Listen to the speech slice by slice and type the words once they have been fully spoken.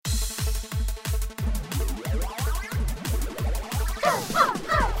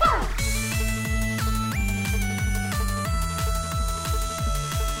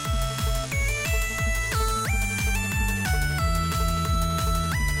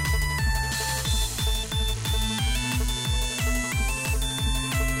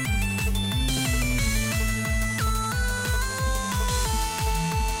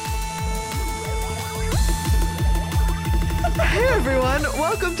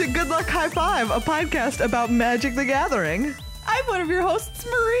welcome to Good Luck High Five, a podcast about Magic the Gathering. I'm one of your hosts,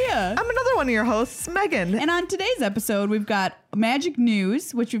 Maria. I'm another one of your hosts, Megan. And on today's episode, we've got Magic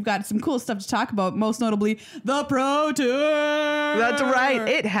News, which we've got some cool stuff to talk about, most notably the Pro Tour. That's right.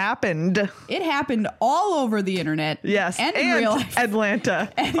 It happened. It happened all over the internet. Yes. And in real life.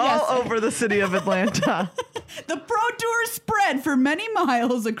 Atlanta. And all yes. over the city of Atlanta. The Pro Tour spread for many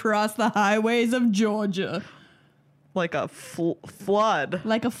miles across the highways of Georgia. Like a flood.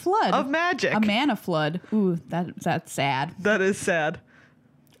 Like a flood. Of magic. A mana flood. Ooh, that's sad. That is sad.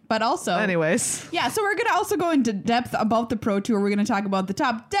 But also... Anyways. Yeah, so we're going to also go into depth about the Pro Tour. We're going to talk about the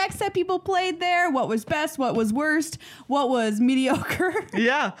top decks that people played there, what was best, what was worst, what was mediocre.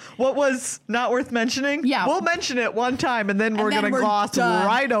 Yeah. What was not worth mentioning? Yeah. We'll mention it one time and then we're going to gloss done.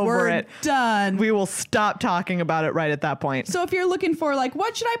 right over it. Done. We will stop talking about it right at that point. So if you're looking for like,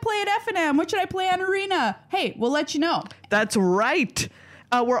 what should I play at F&M? What should I play on Arena? Hey, we'll let you know. That's right.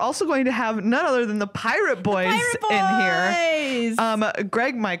 We're also going to have none other than the Pirate Boys in here.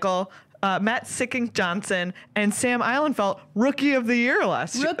 Greg Michael, Matt Sicking Johnson, and Sam Eilenfeld, Rookie of the Year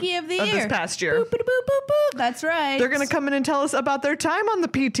this past year. Boop, boop, boop, boop, boop. That's right. They're going to come in and tell us about their time on the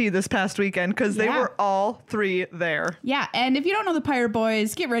PT this past weekend because they were all three there. Yeah, and if you don't know the Pirate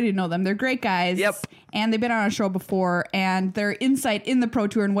Boys, get ready to know them. They're great guys. Yep. And they've been on our show before, and their insight in the Pro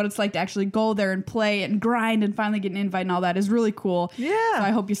Tour and what it's like to actually go there and play and grind and finally get an invite and all that is really cool. Yeah. So I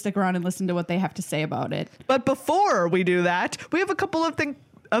hope you stick around and listen to what they have to say about it. But before we do that, we have a couple of things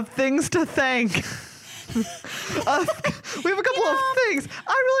to thank. We have a couple of things.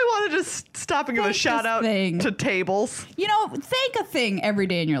 I really want to just stop and give a shout out to tables. You know, thank a thing every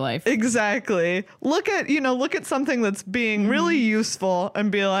day in your life. Exactly. Look at something that's being really useful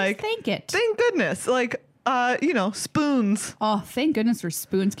and be like, just thank it. Thank goodness. Like, spoons. Oh, thank goodness for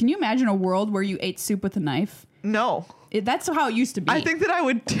spoons. Can you imagine a world where you ate soup with a knife? No. That's how it used to be. I think that I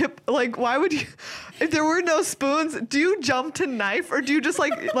would why would you, if there were no spoons, do you jump to knife or do you just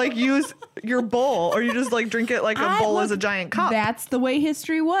like use your bowl or you just like drink it like a bowl as a giant cup? That's the way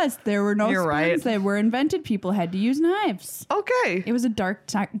history was. There were no spoons that were invented. People had to use knives. Okay. It was a dark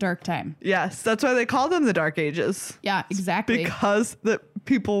time. Yes, that's why they call them the Dark Ages. Yeah, exactly. Because the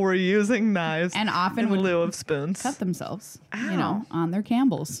people were using knives and often in lieu of spoons. Cut themselves, on their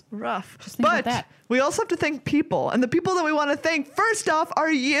Campbells. Rough. Just think about that. We also have to thank people. And the people that we want to thank first off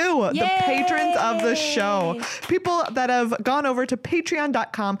are you, Yay! the patrons of the show. People that have gone over to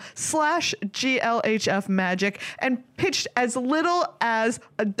patreon.com/GLHF Magic and pitched as little as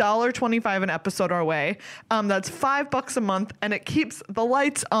 $1.25 an episode our way. That's $5 a month, and it keeps the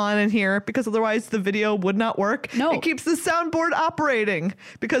lights on in here because otherwise the video would not work. No. It keeps the soundboard operating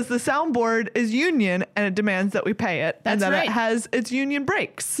because the soundboard is union and it demands that we pay it. That's and that right. it has its union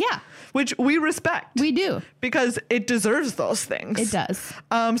breaks. Yeah. Which we respect. We do. Because it deserves those things. It does.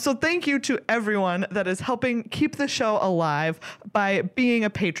 So thank you to everyone that is helping keep the show alive by being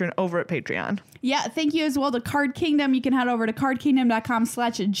a patron over at Patreon. Yeah, thank you as well to Card Kingdom. You can head over to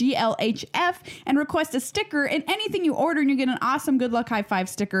cardkingdom.com/GLHF and request a sticker. And anything you order, and you get an awesome Good Luck High Five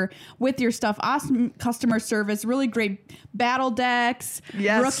sticker with your stuff. Awesome customer service. Really great battle decks.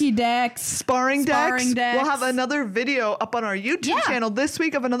 Yes. Rookie decks. Sparring decks. We'll have another video up on our YouTube channel this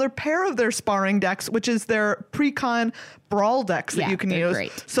week of another pair of their sparring decks, which is their pre-con brawl decks that you can use.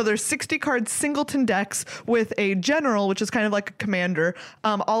 Great. So there's 60 card singleton decks with a general, which is kind of like a commander.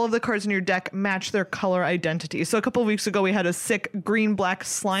 All of the cards in your deck match their color identity. So a couple of weeks ago, we had a sick green-black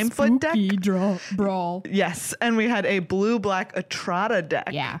Slimefoot deck. Brawl. Yes, and we had a blue-black Atrata deck.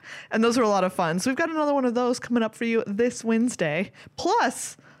 Yeah. And those were a lot of fun. So we've got another one of those coming up for you this Wednesday.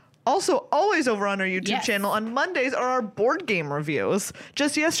 Plus, also always over on our YouTube channel on Mondays are our board game reviews.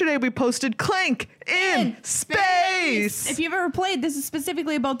 Just yesterday, we posted Clank in Space. If you've ever played, this is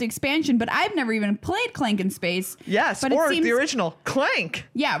specifically about the expansion, but I've never even played Clank in Space. Yes, but or the original Clank.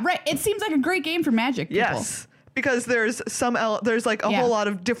 Yeah, right. It seems like a great game for Magic people. Yes. Because there's there's like a whole lot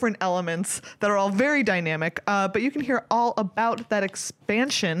of different elements that are all very dynamic. But you can hear all about that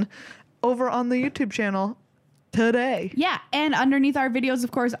expansion over on the YouTube channel today. Yeah, and underneath our videos,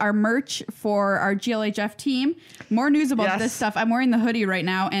 of course, our merch for our GLHF team. More news about this stuff. I'm wearing the hoodie right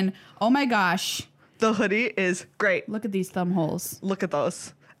now, and oh my gosh. The hoodie is great. Look at these thumb holes. Look at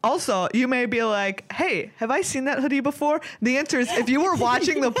those. Also, you may be like, hey, have I seen that hoodie before? The answer is, if you were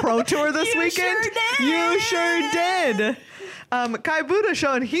watching the Pro Tour this weekend, you sure did. Kai Buddha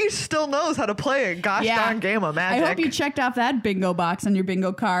showing he still knows how to play a gosh darn game of Magic. I hope you checked off that bingo box on your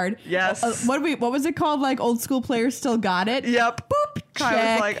bingo card. Yes. What was it called? Like old school players still got it? Yep. Boop.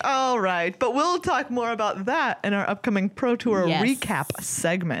 Kai was like, all right. But we'll talk more about that in our upcoming Pro Tour recap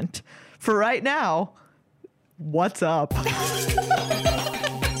segment. For right now, what's up?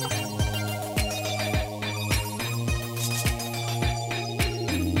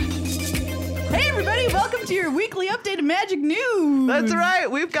 to your weekly update of Magic News. That's right.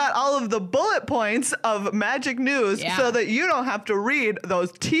 We've got all of the bullet points of Magic News so that you don't have to read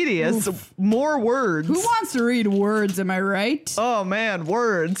those tedious more words. Who wants to read words, am I right? Oh man,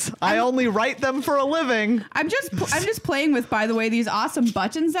 words. I only write them for a living. I'm just playing with, by the way, these awesome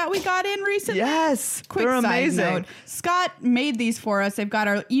buttons that we got in recently. Yes, Quick they're side amazing. note. Scott made these for us. They've got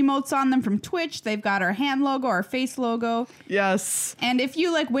our emotes on them from Twitch. They've got our hand logo, our face logo. Yes. And if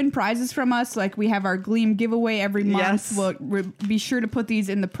you like win prizes from us, like we have our Gleam giveaway every month, Yes. we'll be sure to put these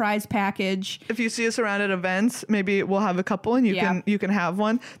in the prize package. If you see us around at events, maybe we'll have a couple and you can have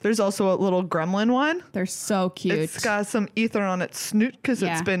one. There's also a little gremlin one. They're so cute. It's got some ether on its snoot because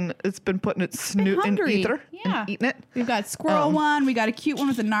it's been putting its snoot in hungry. ether and eating it. We've got squirrel one. We got a cute one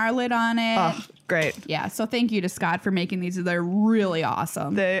with a gnarlid on it. Oh, great. Yeah, so thank you to Scott for making these. They're really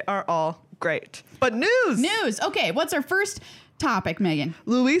awesome. They are all great. But news. Okay, what's our first topic, Megan?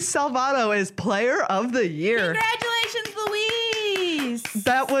 Luis Salvato is Player of the Year. Congratulations, Luis!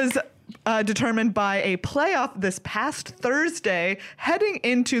 That was determined by a playoff this past Thursday. Heading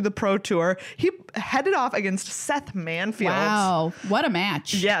into the Pro Tour, he headed off against Seth Manfield. Wow, what a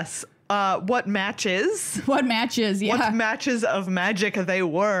match. Yes. What matches? What matches, yeah. What matches of Magic they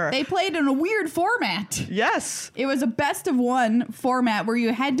were. They played in a weird format. Yes. It was a best of one format where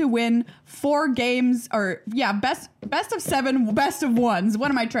you had to win 4 games, or best of 7 best of ones.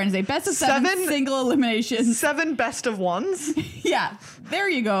 What am I trying to say? Best of 7 single eliminations. 7 best of ones. Yeah, there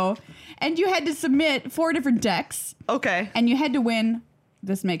you go. And you had to submit 4 different decks. Okay. And you had to win,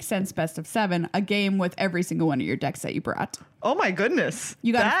 this makes sense, best of 7, a game with every single one of your decks that you brought. Oh my goodness.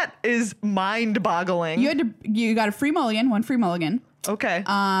 That is mind-boggling. You got a free mulligan, 1 free mulligan. Okay.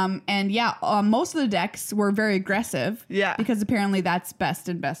 Most of the decks were very aggressive. Yeah. Because apparently that's best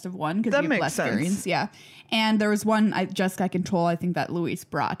and best of one because That you have makes less sense. variance. Yeah. And there was one Jeskai Control, I think that Luis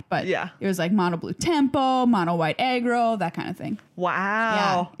brought, but it was like mono blue tempo, mono white aggro, that kind of thing.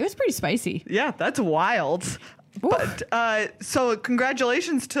 Wow. Yeah. It was pretty spicy. Yeah, that's wild. But so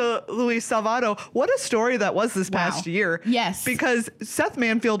congratulations to Luis Salvato. What a story that was this past year. Yes. Because Seth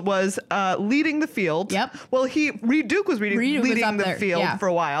Manfield was leading the field. Yep. Well, Reed Duke was leading the field for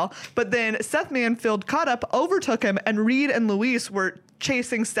a while. But then Seth Manfield caught up, overtook him, and Reed and Luis were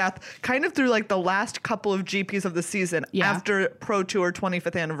chasing Seth kind of through like the last couple of GPs of the season after Pro Tour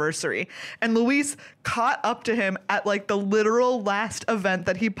 25th anniversary. And Luis caught up to him at like the literal last event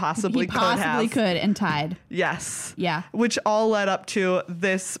that he possibly could and tied. Yes. Yeah. Which all led up to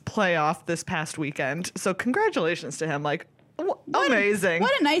this playoff this past weekend. So congratulations to him. Like, amazing.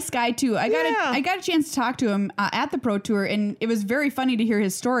 What a nice guy too. I got a chance to talk to him at the Pro Tour, and it was very funny to hear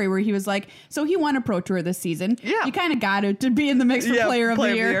his story where he was like, so he won a Pro Tour this season. Yeah. You kind of got to be in the mix for Player of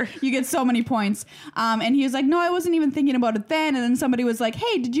the Year. You get so many points. And he was like, no, I wasn't even thinking about it then. And then somebody was like,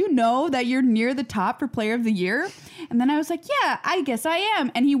 hey, did you know that you're near the top for Player of the Year? And then I was like, yeah, I guess I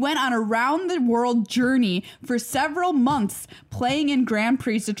am. And he went on a round the world journey for several months playing in Grand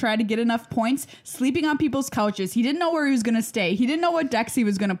Prix to try to get enough points, sleeping on people's couches. He didn't know where he was going to stay. He didn't know what decks he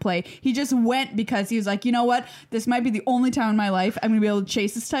was going to play. He just went because he was like, you know what? This might be the only time in my life I'm going to be able to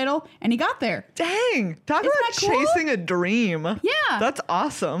chase this title. And he got there. Dang. Talk about chasing a dream. Yeah. That's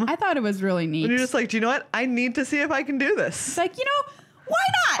awesome. I thought it was really neat. And you're just like, do you know what? I need to see if I can do this. It's like, why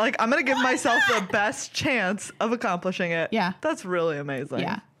not? Like, I'm going to give myself the best chance of accomplishing it. Yeah. That's really amazing.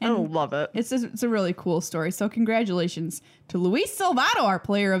 Yeah. I love it. It's a really cool story. So congratulations to Luis Salvato, our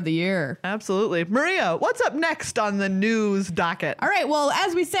Player of the Year. Absolutely. Maria, what's up next on the news docket? All right. Well,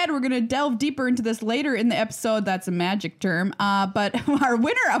 as we said, we're going to delve deeper into this later in the episode. That's a magic term. But our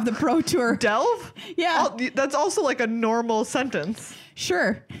winner of the Pro Tour. Delve? Yeah. That's also like a normal sentence.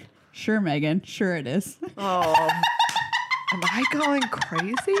 Sure. Sure, Megan. Sure it is. Oh. Am I going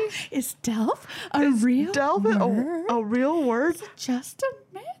crazy? Is delve a real word? A real word? Is it just a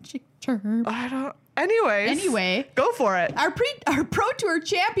magic term? I don't. Anyway, go for it. Our Pro Tour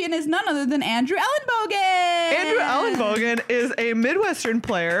champion is none other than Andrew Ellenbogen. Andrew Ellenbogen is a Midwestern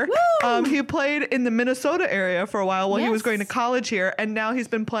player. He played in the Minnesota area for a while he was going to college here, and now he's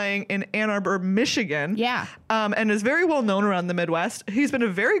been playing in Ann Arbor, Michigan. Yeah. And is very well known around the Midwest. He's been a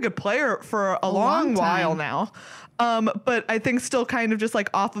very good player for a long while now. But I think still kind of just like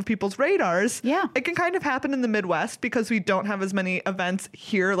off of people's radars. Yeah. It can kind of happen in the Midwest because we don't have as many events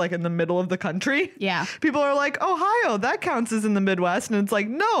here, like in the middle of the country. Yeah. People are like, Ohio, that counts as in the Midwest. And it's like,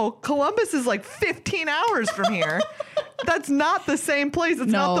 no, Columbus is like 15 hours from here. That's not the same place.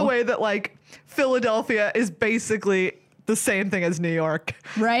 It's not the way that like Philadelphia is basically the same thing as New York.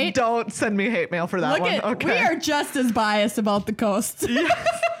 Right? Don't send me hate mail for that one. Okay. We are just as biased about the coast. Yes.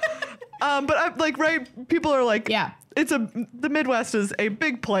 But I'm like, right? People are like, the Midwest is a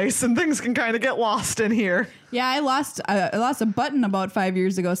big place and things can kind of get lost in here. Yeah, I lost a button about 5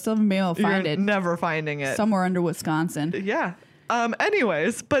 years ago. Still haven't been able to find it. Never finding it. Somewhere under Wisconsin. Yeah.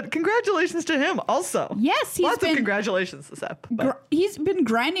 Anyways, but congratulations to him also. Yes, lots of congratulations to Sepp. He's been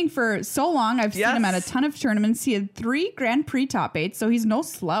grinding for so long. I've seen him at a ton of tournaments. He had 3 Grand Prix top 8, so he's no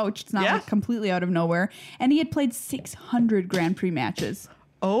slouch. It's not like completely out of nowhere. And he had played 600 Grand Prix matches.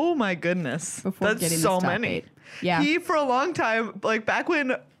 Oh my goodness. That's so many. 8. Yeah. He, for a long time, like back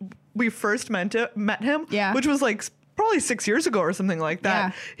when we first met him, which was like probably 6 years ago or something like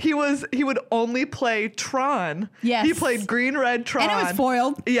that. Yeah. He would only play Tron. Yes. He played green, red Tron. And it was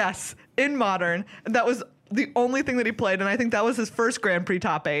foiled. Yes. In Modern. That was the only thing that he played, and I think that was his first Grand Prix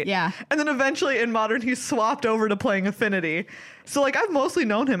top 8. Yeah. And then eventually in Modern he swapped over to playing Affinity. So like I've mostly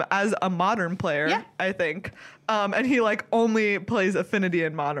known him as a Modern player, I think. And he like only plays Affinity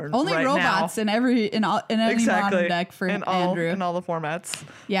in Modern. Only right robots now. in any Modern deck for Andrew. In all the formats.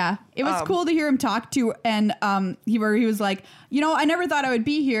 Yeah. It was cool to hear him talk to, and he was like, I never thought I would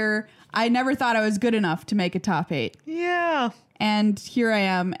be here. I never thought I was good enough to make a top 8. Yeah. And here I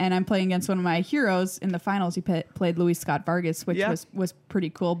am, and I'm playing against one of my heroes in the finals. He played Luis Scott Vargas, which was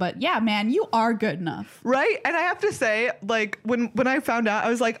pretty cool. But yeah, man, you are good enough. Right? And I have to say, like, when I found out, I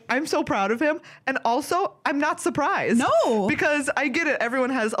was like, I'm so proud of him. And also, I'm not surprised. No. Because I get it.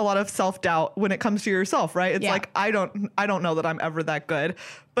 Everyone has a lot of self-doubt when it comes to yourself, right? It's like, I don't know that I'm ever that good.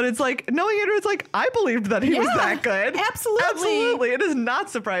 But it's like, knowing Andrew, it's like, I believed that he was that good. Absolutely. Absolutely. It is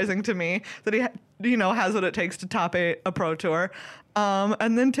not surprising to me that he has what it takes to top a Pro Tour.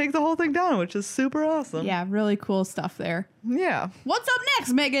 And then take the whole thing down, which is super awesome. Yeah, really cool stuff there. Yeah. What's up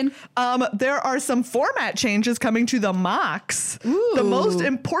next, Megan? There are some format changes coming to the Mox. Ooh. The most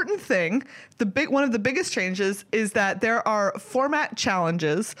important thing, one of the biggest changes, is that there are format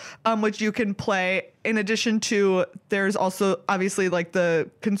challenges, which you can play. In addition to, there's also obviously like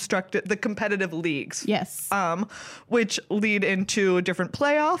the competitive leagues. Yes. Which lead into different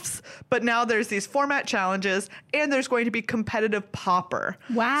playoffs. But now there's these format challenges, and there's going to be competitive Pauper.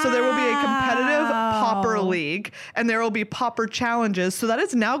 Wow. So there will be a competitive Pauper league, and there will be Pauper challenges. So that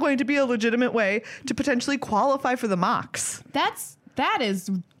is now going to be a legitimate way to potentially qualify for the Mox. That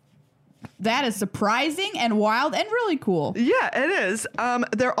is surprising and wild and really cool. Yeah, it is.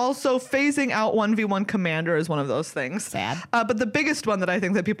 They're also phasing out 1v1 Commander is one of those things. Sad. But the biggest one that I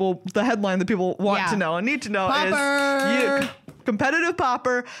think that the headline that people want to know and need to know Pauper. is competitive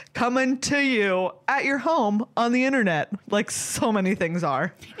Pauper coming to you at your home on the internet, like so many things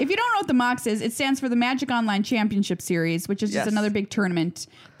are. If you don't know what the Mox is, it stands for the Magic Online Championship Series, which is just another big tournament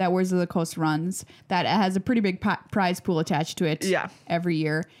that Wizards of the Coast runs that has a pretty big prize pool attached to it every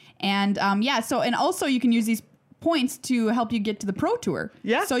year. And and also you can use these points to help you get to the Pro Tour.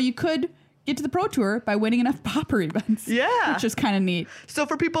 Yeah. So you could get to the Pro Tour by winning enough Pauper events. Yeah. Which is kind of neat. So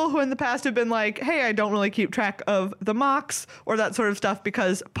for people who in the past have been like, hey, I don't really keep track of the Mox or that sort of stuff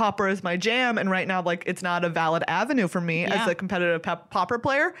because Pauper is my jam, and right now, like, it's not a valid avenue for me as a competitive Pauper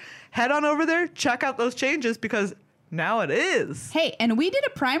player, head on over there, check out those changes because now it is. Hey, and we did a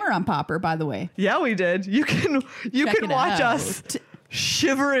primer on Pauper, by the way. Yeah, we did. You can watch us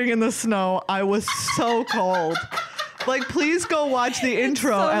shivering in the snow. I was so cold. Like, please go watch the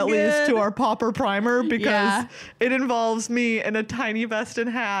intro at least to our Pauper primer because it involves me in a tiny vest and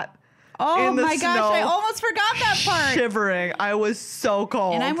hat. Oh in the my snow, gosh, I almost forgot that part. Shivering. I was so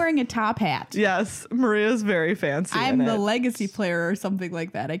cold. And I'm wearing a top hat. Yes, Maria's very fancy. I'm the legacy player or something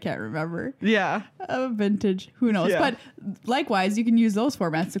like that. I can't remember. Yeah. Vintage. Who knows? Yeah. But likewise, you can use those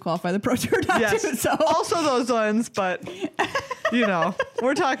formats to qualify the Pro Tour too. So. Also those ones, but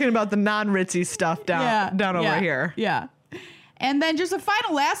we're talking about the non-ritzy stuff down over here. Yeah. And then just a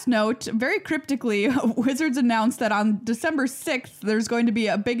final last note, very cryptically, Wizards announced that on December 6th, there's going to be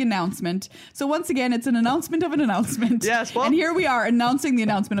a big announcement. So once again, it's an announcement of an announcement. Yes. Well, and here we are announcing the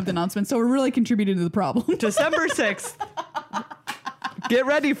announcement of the announcement. So we're really contributing to the problem. December 6th. Get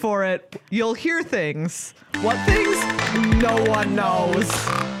ready for it. You'll hear things. What things? No one knows.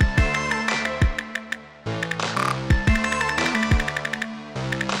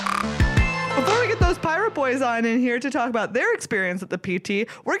 Pirate Boys on in here to talk about their experience at the PT.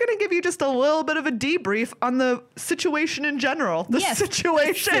 We're going to give you just a little bit of a debrief on the situation in general.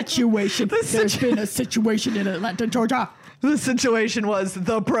 Situation. There's been a situation in Atlanta, Georgia. The situation was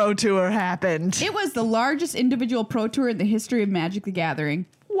the Pro Tour happened. It was the largest individual Pro Tour in the history of Magic the Gathering.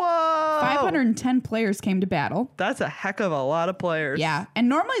 Whoa. 510 players came to battle. That's a heck of a lot of players. Yeah. And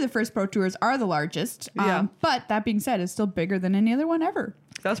normally the first Pro Tours are the largest. But that being said, it's still bigger than any other one ever.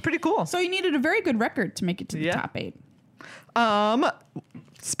 That's pretty cool. So you needed a very good record to make it to the top 8.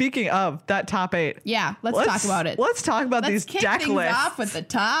 Speaking of that top 8. Yeah, let's talk about it. Let's talk about these deck lists. Let's kick things off with the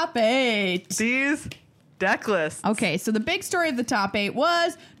top 8. These deck lists. Okay, so the big story of the top 8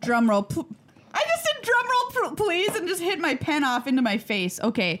 was drumroll. I just said drumroll please and just hit my pen off into my face.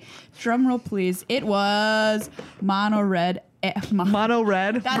 Okay, drumroll please. It was mono red. Mono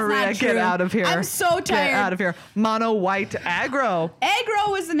red. That's Maria, not true. Get out of here. I'm so tired. Get out of here. Mono white aggro.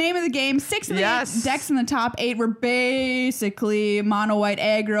 Aggro was the name of the game. 6 of the 8 decks in the top 8 were basically mono white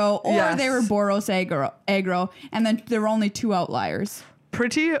aggro, or they were Boros aggro, and then there were only 2 outliers.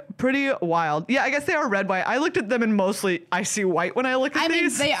 Pretty wild. Yeah, I guess they are red white. I looked at them and mostly I see white when I look at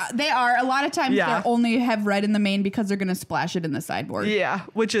these. I mean, they are. A lot of times they only have red in the main because they're going to splash it in the sideboard. Yeah,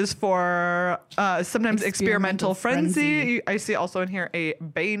 which is for sometimes Experimental Frenzy. I see also in here a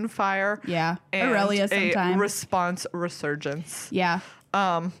Banefire. Yeah, and Aurelia sometimes. A Response Resurgence. Yeah.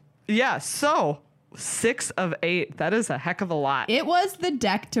 Yeah, so 6 of 8. That is a heck of a lot. It was the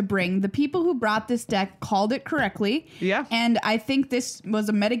deck to bring. The people who brought this deck called it correctly. Yeah. And I think this was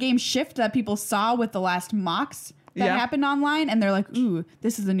a metagame shift that people saw with the last mocks that happened online. And they're like, ooh,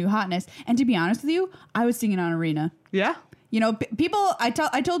 this is a new hotness. And to be honest with you, I was seeing it on Arena. Yeah. You know, people, I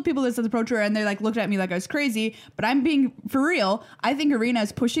told people this at the Pro Tour and they like looked at me like I was crazy, but I'm being for real. I think Arena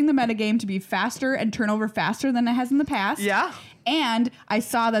is pushing the metagame to be faster and turn over faster than it has in the past. Yeah. And I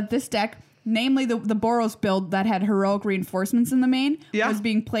saw that this deck, namely the Boros build that had heroic reinforcements in the main, was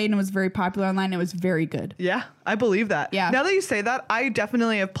being played and was very popular online. It was very good. Yeah, I believe that. Yeah. Now that you say that, I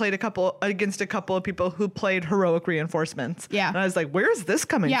definitely have played against a couple of people who played heroic reinforcements. Yeah. And I was like, where is this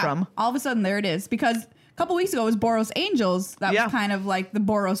coming from? All of a sudden there it is. Because a couple weeks ago it was Boros Angels. That was kind of like the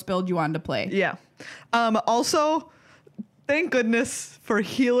Boros build you wanted to play. Yeah. Also, thank goodness for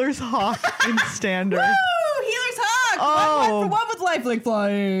Healer's Hawk in Standard. Woo! Healer's Hawk! Oh. 1 with lifelink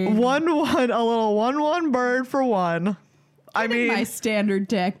flying. 1/1, a little 1/1 bird for 1. I mean, my standard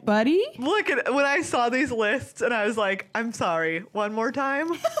deck, buddy. Look at it. When I saw these lists and I was like, I'm sorry, one more time.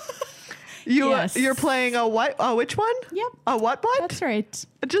 You're playing a what? Which one? Yep. A what? That's right.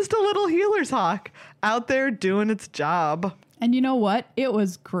 Just a little Healer's Hawk out there doing its job. And you know what? It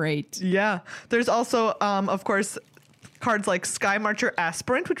was great. Yeah. There's also, of course, cards like Sky Marcher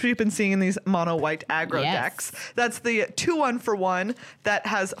Aspirant, which we've been seeing in these mono white aggro decks. That's the 2/1 for 1 that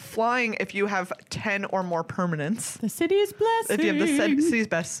has flying if you have 10 or more permanents. The City's Blessing. If you have the City's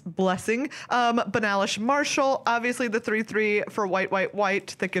Best Blessing. Banalish Marshal, obviously the 3/3 for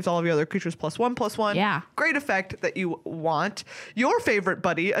white that gives all of your other creatures +1/+1. Yeah. Great effect that you want. Your favorite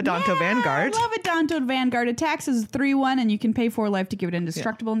buddy, Adanto Vanguard. I love Adanto Vanguard. Attacks as 3/1 and you can pay 4 life to give it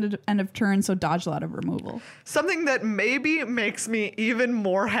indestructible into end of turn, so dodge a lot of removal. Something that maybe makes me even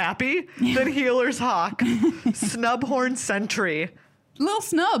more happy than Healer's Hawk. Snubhorn Sentry. Little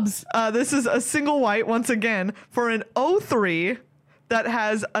snubs. This is a single white, once again, for an 0/3 that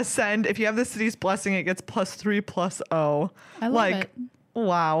has Ascend. If you have the City's Blessing, it gets +3/+0. I love it.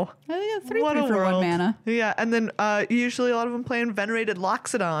 Wow. I think 3/3 for 1 mana. Yeah, and then usually a lot of them play in Venerated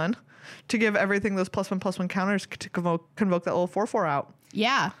Loxodon to give everything those +1/+1 counters to convoke that little 4/4 out.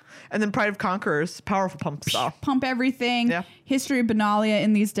 Yeah. And then Pride of Conquerors, powerful pump stuff. Pump everything. Yeah. History of Benalia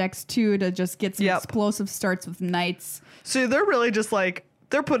in these decks too to just get some explosive starts with Knights. So they're really just like,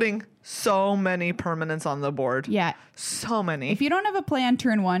 they're putting so many permanents on the board. Yeah. So many. If you don't have a play on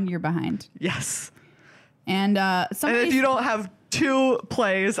turn 1, you're behind. Yes. And if you don't have 2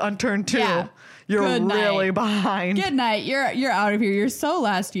 plays on turn 2, you're really behind. Good night. You're out of here. You're so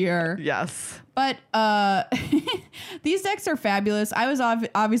last year. Yes. But these decks are fabulous. I was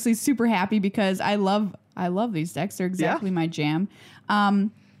obviously super happy because I love these decks. They're exactly my jam.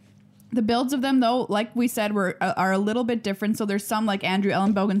 The builds of them, though, like we said, are a little bit different. So there's some like Andrew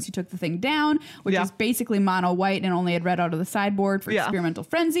Ellenbogen's who took the thing down, which is basically mono white and only had red out of the sideboard for Experimental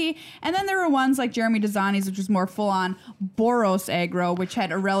Frenzy. And then there were ones like Jeremy Dezani's, which was more full on Boros aggro, which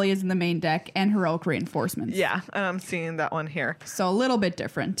had Aurelias in the main deck and heroic reinforcements. Yeah, and I'm seeing that one here. So a little bit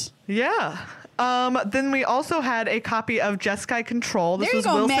different. Yeah. Then we also had a copy of Jeskai Control. This was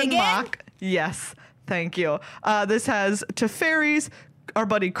go, Wilson Megan. Mock. Yes, thank you. This has Teferis, our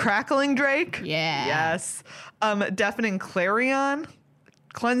buddy Crackling Drake. Yeah. Yes. Deafening Clarion,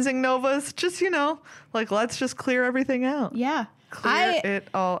 Cleansing Novas. Just, let's just clear everything out. Yeah. Clear it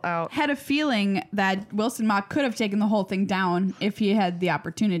all out. Had a feeling that Wilson Mock could have taken the whole thing down if he had the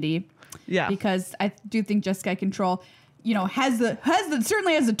opportunity. Yeah. Because I do think Jeskai Control,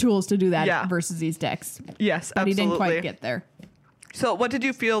 certainly has the tools to do that versus these decks. Yes, but absolutely. he didn't quite get there. So what did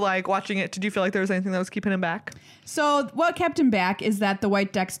you feel like watching it? Did you feel like there was anything that was keeping him back? So what kept him back is that the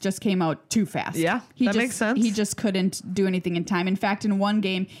white decks just came out too fast. Yeah, that makes sense. He just couldn't do anything in time. In fact, in one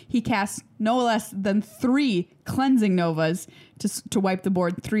game, he cast no less than 3 cleansing novas to wipe the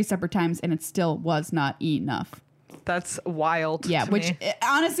board 3 separate times, and it still was not enough. That's wild. Yeah, which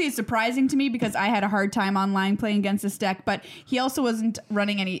honestly is surprising to me because I had a hard time online playing against this deck, but he also wasn't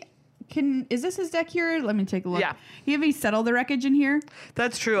running any... Is this his deck here? Let me take a look. Yeah. You have any Settle the Wreckage in here?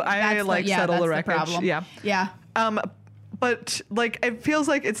 That's true. Settle the Wreckage. Yeah. Yeah. But like it feels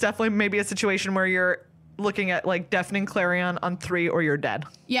like it's definitely maybe a situation where you're looking at like Deafening Clarion on 3 or you're dead.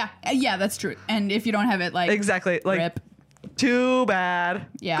 Yeah. Yeah, that's true. And if you don't have it, like exactly, like rip. Too bad.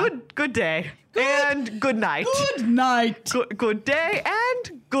 Yeah. Good day. And good night. Good night. Good day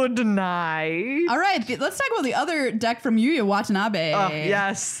and good night. All right, let's talk about the other deck from Yuya Watanabe. Oh,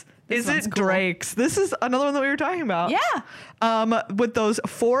 yes. Is it cool. Drake's? This is another one that we were talking about. Yeah. With those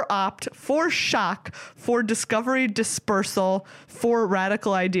 4 Opt, 4 Shock, 4 Discovery Dispersal, 4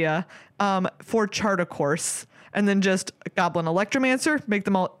 Radical Idea, 4 Chart a Course, and then just Goblin Electromancer, make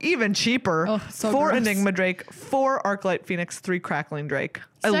them all even cheaper. Oh, so 4 gross. Enigma Drake, 4 Arclight Phoenix, 3 Crackling Drake.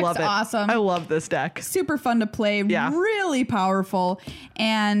 I love it. Awesome. I love this deck. Super fun to play. Yeah. Really powerful.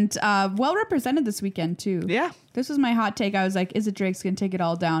 And well represented this weekend, too. Yeah. This was my hot take. I was like, is it Drake's going to take it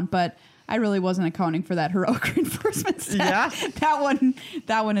all down? But I really wasn't accounting for that heroic reinforcement set. Yeah.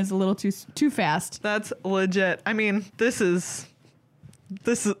 That one is a little too fast. That's legit. I mean, this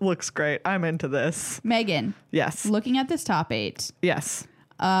looks great. I'm into this. Megan. Yes. Looking at this top 8. Yes.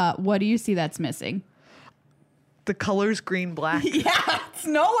 What do you see that's missing? The colors green, black. Yeah, it's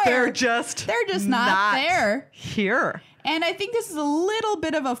nowhere. They're just not there. Here. And I think this is a little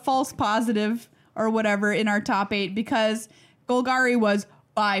bit of a false positive or whatever in our top 8 because Golgari was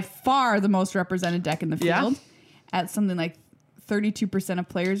by far the most represented deck in the field at something like 32% of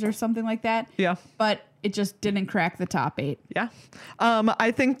players or something like that. Yeah. But it just didn't crack the top 8. Yeah. I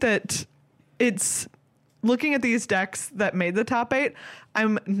think that it's looking at these decks that made the top 8,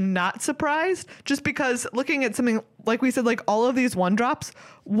 I'm not surprised just because looking at something like we said, like all of these 1-drops,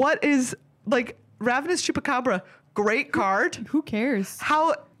 what is like Ravenous Chupacabra, great card. Who cares?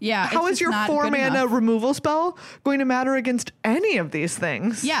 How is your 4-mana removal spell going to matter against any of these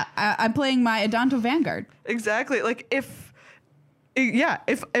things? Yeah, I'm playing my Adanto Vanguard. Exactly. Like if I use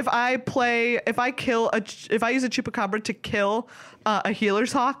a Chupacabra to kill a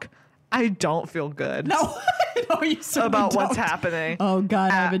Healer's Hawk, I don't feel good. No, you about don't. What's happening. Oh God,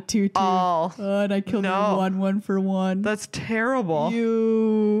 I have a 2/2. Oh, and I killed 1 for 1. That's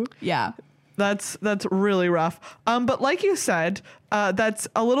terrible. Yeah. That's really rough. But like you said, that's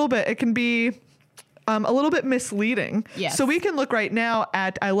a little bit. It can be a little bit misleading. Yes. So we can look right now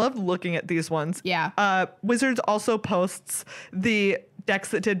at. I love looking at these ones. Yeah. Wizards also posts the decks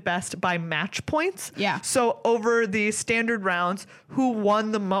that did best by match points. Yeah. So over the standard rounds, who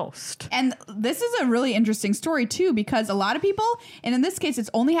won the most? And this is a really interesting story too, because a lot of people, and in this case,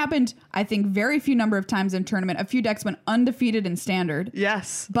 it's only happened, I think, very few number of times in tournament. A few decks went undefeated in standard.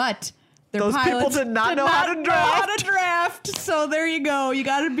 Yes. But those people did not know how to draft. So there you go. You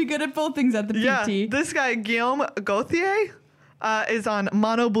got to be good at both things at the PT. Yeah. This guy, Guillaume Gauthier, is on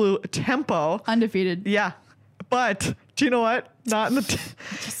Mono Blue Tempo. Undefeated. Yeah. But do you know what? Not in the...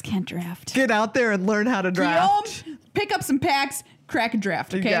 just can't draft. Get out there and learn how to draft. Guillaume, pick up some packs, crack a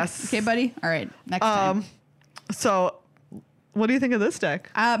draft, okay? Yes. Okay, buddy? All right. Next time. So... what do you think of this deck?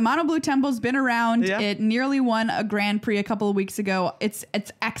 Mono Blue Tempo's been around. Yeah. It nearly won a Grand Prix a couple of weeks ago. It's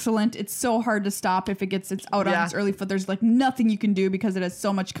excellent. It's so hard to stop if it's out on its early foot. There's like nothing you can do because it has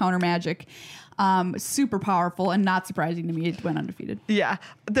so much counter magic. Super powerful and not surprising to me. It went undefeated. Yeah.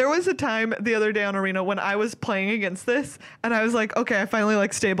 There was a time the other day on Arena when I was playing against this and I was like, okay, I finally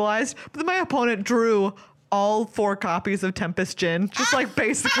like stabilized. But then my opponent drew all 4 copies of Tempest Djinn, just like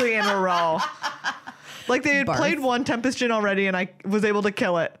basically in a row. Like they had played one Tempest Djinn already and I was able to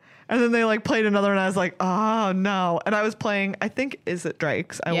kill it. And then they like played another and I was like, oh no. And I was playing, I think, is it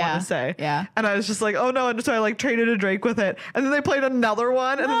Drake's? I want to say. Yeah. And I was just like, oh no. And so I like traded a Drake with it. And then they played another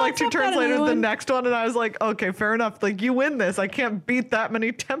one. And then like 2 turns later, the next one. And I was like, okay, fair enough. Like you win this. I can't beat that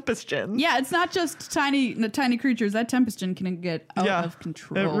many Tempest Djinns. Yeah, it's not just tiny creatures. That Tempest Djinn can get out of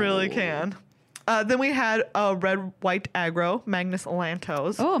control. It really can. Then we had a red-white aggro, Magnus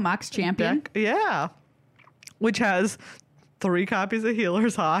Lantos. Oh, Mox Champion. Deck. Yeah. Which has 3 copies of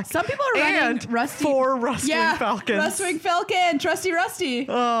Healer's Hawk. Some people are running Rusty. 4 Rustwing Falcons. Rustwing Falcon, Trusty Rusty.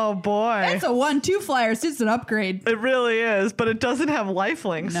 Oh boy. That's a 1/2 flyer, so it's an upgrade. It really is, but it doesn't have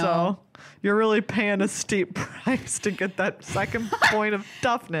lifelink, so you're really paying a steep price to get that second point of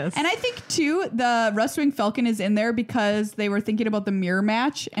toughness. And I think, too, the Rustwing Falcon is in there because they were thinking about the mirror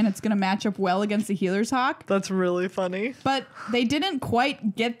match, and it's going to match up well against the Healer's Hawk. That's really funny. But they didn't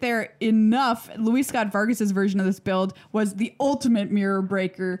quite get there enough. Luis Scott Vargas's version of this build was the ultimate mirror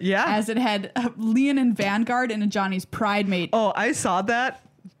breaker. Yeah. As it had Leon and Vanguard and a Johnny's Pride mate. Oh, I saw that.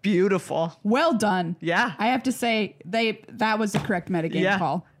 Beautiful. Well done. Yeah. I have to say, that was the correct metagame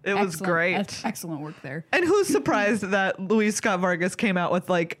call. It was great. Excellent work there. And who's surprised that Luis Scott Vargas came out with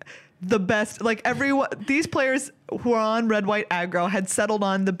like the best, like everyone, these players who are on red, white aggro had settled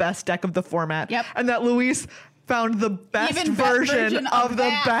on the best deck of the format. Yep. And that Luis found the best version of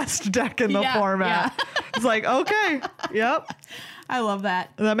the best deck in the format. Yeah. It's like, okay. Yep. I love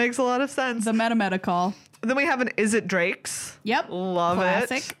that. That makes a lot of sense. The meta call. Then we have an Is It Drakes. Yep. Love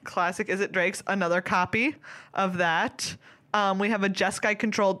it. Classic Is It Drakes. Another copy of that. We have a Jeskai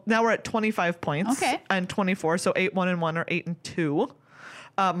controlled. Now we're at 25 points. Okay. And 24. So 8, 1, and 1 or 8 and 2.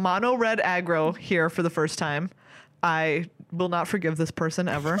 Mono red aggro here for the first time. I will not forgive this person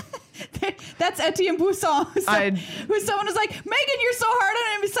ever. That's Etienne Bousson. Who someone was like, Megan, you're so hard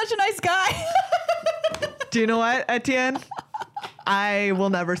on him. He's such a nice guy. Do you know what, Etienne? I will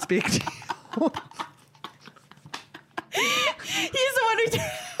never speak to you. He's the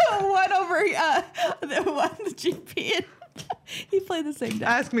one who won over the GP. And he played the same deck.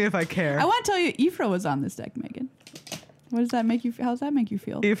 Ask me if I care. I want to tell you, Ifro was on this deck, Megan. What does that make you? How does that make you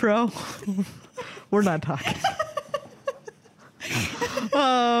feel? Ifro, we're not talking.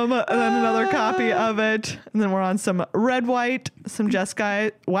 And then another copy of it, and then we're on some red, white, some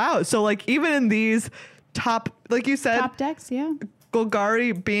Jeskai. Wow, so like even in these top, like you said, top decks, yeah.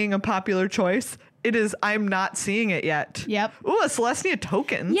 Golgari being a popular choice. It is. I'm not seeing it yet. Yep. Ooh, a Celestia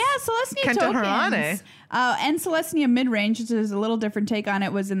tokens. Yeah, Celestia Kenta tokens. Hirane. And Celestia mid-range, which is a little different take on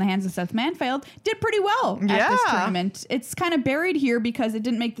it, was in the hands of Seth Manfield. Did pretty well at this tournament. It's kind of buried here because it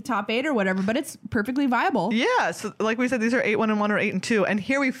didn't make the top 8 or whatever, but it's perfectly viable. Yeah. So like we said, these are 8, 1, and 1 or 8 and 2. And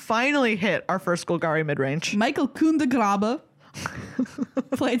here we finally hit our first Golgari mid-range. Michael Kundegrabe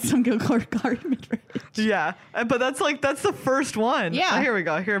played some Golgari mid-range. Yeah. But that's the first one. Yeah. Oh, here we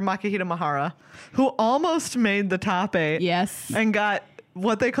go. Here, Makihita Mahara, who almost made the top 8. Yes. And got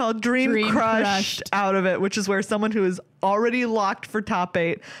what they call dream crushed out of it, which is where someone who is already locked for top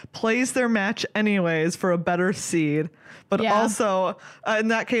 8 plays their match anyways for a better seed. But also, in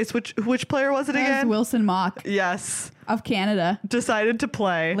that case, which player was it again? Wilson Mock. Yes. Of Canada. Decided to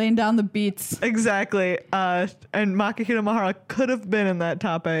play. Laying down the beats. Exactly. And Makihita Mahara could have been in that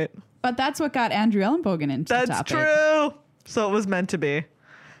top 8. But that's what got Andrew Ellenbogen into the top 8. That's true. So it was meant to be.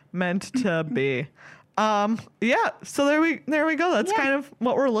 Meant to be. Yeah, so there we go. That's kind of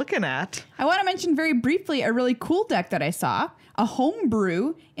what we're looking at. I want to mention very briefly a really cool deck that I saw, a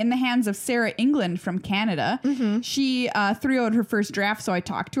homebrew in the hands of Sarah England from Canada. Mm-hmm. She 3-0'd her first draft, so I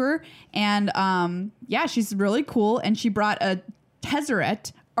talked to her, and she's really cool, and she brought a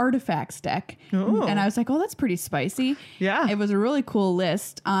Tezzeret Artifacts deck. Ooh. And I was like, oh, that's pretty spicy. Yeah. It was a really cool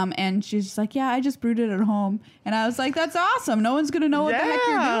list. And she's just like, yeah, I just brewed it at home. And I was like, that's awesome. No one's going to know what the heck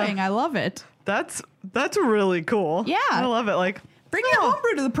you're doing. I love it. That's really cool. Yeah. I love it. Like, bring your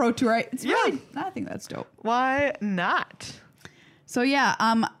homebrew to the Pro Tour. It's really, I think that's dope. Why not? So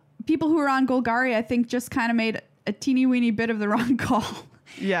people who are on Golgari, I think just kind of made a teeny weeny bit of the wrong call.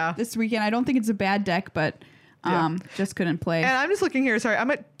 Yeah. This weekend. I don't think it's a bad deck, but just couldn't play. And I'm just looking here. Sorry, I'm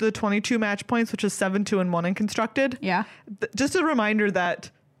at the 22 match points, which is 7, 2, and 1 in constructed. Yeah. Just a reminder that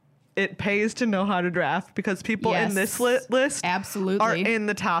it pays to know how to draft because people in this list are in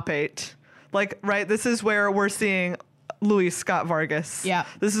the top 8. Like, right, this is where we're seeing Luis Scott Vargas. Yeah.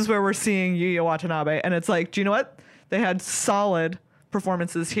 This is where we're seeing Yuya Watanabe. And it's like, do you know what? They had solid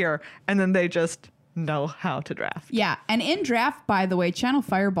performances here, and then they just know how to draft. Yeah. And in draft, by the way, Channel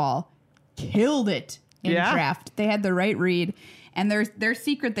Fireball killed it in draft. They had the right read. And their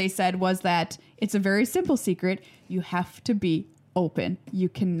secret, they said, was that it's a very simple secret. You have to be open. You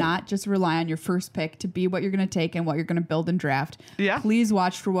cannot just rely on your first pick to be what you're going to take and what you're going to build and draft. Yeah. Please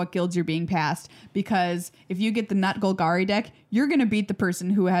watch for what guilds you're being passed, because if you get the Nut Golgari deck, you're going to beat the person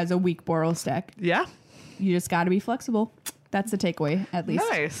who has a weak Boros deck. Yeah. You just got to be flexible. That's the takeaway, at least.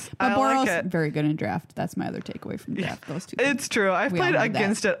 Nice. But Boros, like very good in draft. That's my other takeaway from draft. Those two. It's true. I've played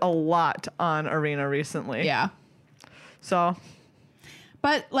against it a lot on Arena recently. Yeah. So.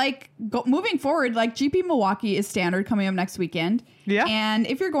 But moving forward, GP Milwaukee is standard coming up next weekend. Yeah. And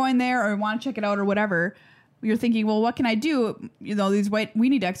if you're going there or want to check it out or whatever, you're thinking, well, what can I do? You know, these white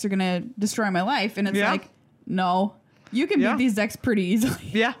weenie decks are going to destroy my life. And it's like, no, you can beat these decks pretty easily.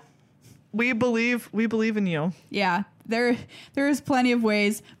 Yeah. we believe in you. Yeah. There is plenty of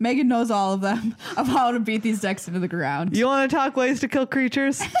ways. Megan knows all of them of how to beat these decks into the ground. You want to talk ways to kill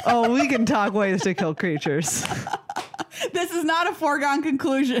creatures? Oh, we can talk ways to kill creatures. This is not a foregone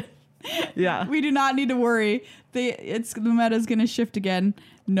conclusion. Yeah. We do not need to worry. The meta is going to shift again.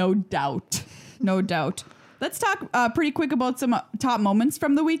 No doubt. No doubt. Let's talk pretty quick about some top moments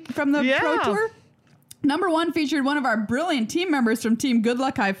from the week from the Pro Tour. Number 1 featured one of our brilliant team members from Team Good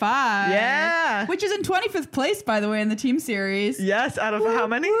Luck High Five. Yeah. Which is in 25th place, by the way, in the team series. Yes, out of how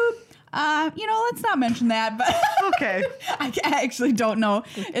many? Let's not mention that, but okay. I actually don't know.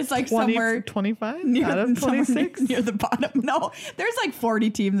 It's like 20, somewhere 25 out of 26 near the bottom. No, there's like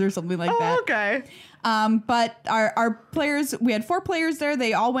 40 teams or something like that. Okay. But our players, we had 4 players there.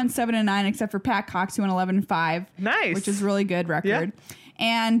 They all went 7-9 except for Pat Cox, who went 11-5. Nice. Which is really good record. Yeah.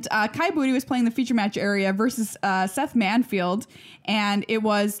 And Kai Booty was playing the feature match area versus Seth Manfield, and it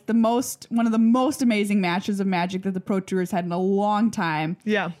was one of the most amazing matches of Magic that the Pro Tour has had in a long time.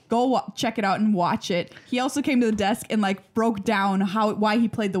 Yeah, go check it out and watch it. He also came to the desk and like broke down why he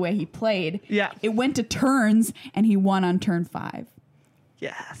played the way he played. Yeah, it went to turns, and he won on turn 5.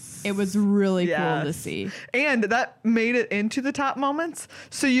 Yes. It was really cool to see, and that made it into the top moments.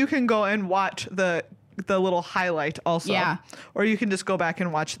 So you can go and watch the little highlight also. Yeah. Or you can just go back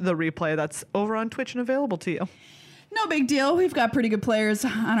and watch the replay that's over on Twitch and available to you. No big deal. We've got pretty good players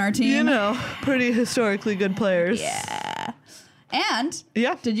on our team. You know, pretty historically good players. Yeah. And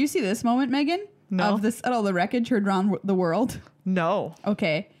yeah, did you see this moment, Megan? No. Of this, the wreckage heard around the world? No.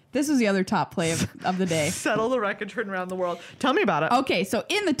 Okay. This was the other top play of the day. Settle the wreckage heard around the world. Tell me about it. Okay, so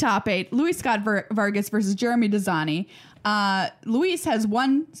in the top 8, Luis Scott Vargas versus Jeremy Dezani. Luis has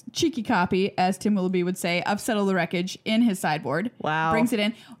one cheeky copy, as Tim Willoughby would say, of Settle the Wreckage in his sideboard. Wow. Brings it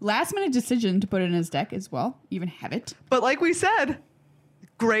in. Last minute decision to put it in his deck as well. Even have it. But like we said,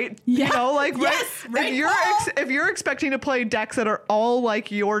 great. Yeah. You know, like yes, right. If you're expecting to play decks that are all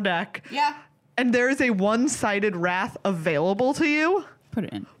like your deck, yeah, and there is a one-sided Wrath available to you, put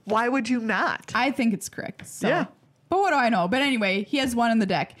it in. Why would you not? I think it's correct. So. Yeah. But what do I know? But anyway, he has one in the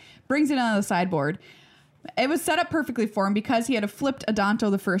deck. Brings it on the sideboard. It was set up perfectly for him because he had a flipped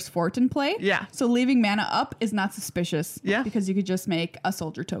Adanto the First Fort in play. Yeah. So leaving mana up is not suspicious. Yeah. Because you could just make a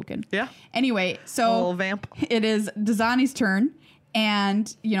soldier token. Yeah. Anyway, so a little vamp. It is Dezani's turn.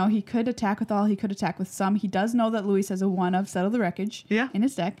 And, you know, he could attack with all, he could attack with some. He does know that Luis has a 1 of Settle the Wreckage in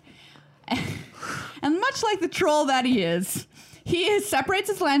his deck. And much like the troll that he is, he separates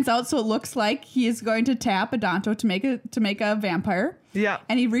his lands out so it looks like he is going to tap Adanto to make a vampire. Yeah.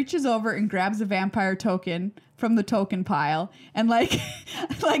 And he reaches over and grabs a vampire token from the token pile and like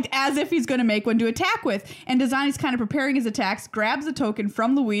as if he's going to make one to attack with. And Dezani's kind of preparing his attacks, grabs the token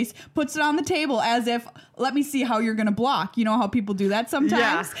from Luis, puts it on the table as if, let me see how you're going to block. You know how people do that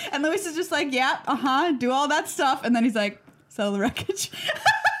sometimes? Yeah. And Luis is just like, yeah, do all that stuff. And then he's like, Settle the Wreckage.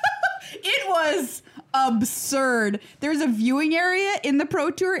 It was absurd. There's a viewing area in the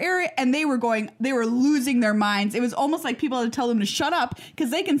Pro Tour area, and they were losing their minds. It was almost like people had to tell them to shut up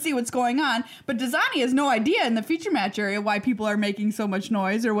because they can see what's going on. But Dezani has no idea in the feature match area why people are making so much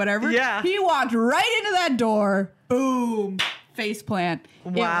noise or whatever. Yeah. He walked right into that door. Boom. Face plant.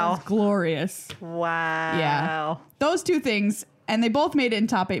 Wow. It was glorious. Wow. Yeah. Those two things, and they both made it in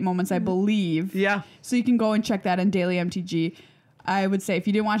top 8 moments, I believe. Yeah. So you can go and check that in Daily MTG. I would say if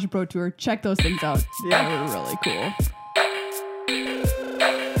you didn't watch a Pro Tour, check those things out. Yeah. They were really cool.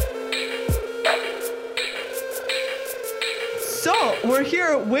 So we're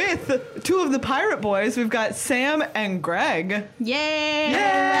here with 2 of the Pirate Boys. We've got Sam and Greg. Yay!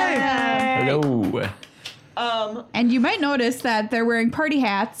 Yay! Hello. And you might notice that they're wearing party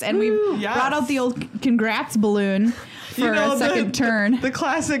hats, and we've brought out the old congrats balloon for a second turn. The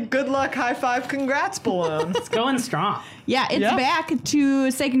classic good luck high five congrats balloon. It's going strong. Yeah, it's back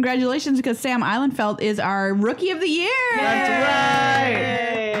to say congratulations because Sam Eilenfeld is our Rookie of the Year. That's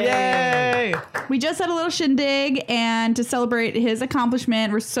right. Yay. We just had a little shindig, and to celebrate his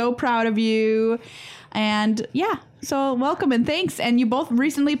accomplishment, we're so proud of you. And so welcome and thanks. And you both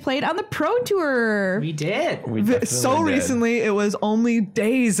recently played on the Pro Tour. We did. Recently, it was only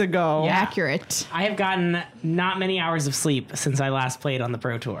days ago. Yeah. Accurate. I have gotten not many hours of sleep since I last played on the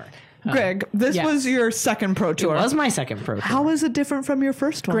Pro Tour. Greg, this was your second Pro Tour. It was my second Pro Tour. How is it different from your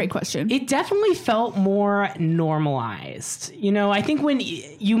first one? Great question. It definitely felt more normalized. You know, I think when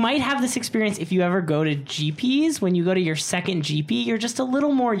you might have this experience if you ever go to GPs, when you go to your second GP, you're just a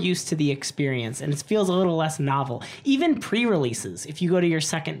little more used to the experience and it feels a little less novel. Even pre-releases, if you go to your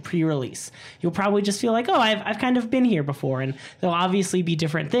second pre-release, you'll probably just feel like, oh, I've kind of been here before. And there'll obviously be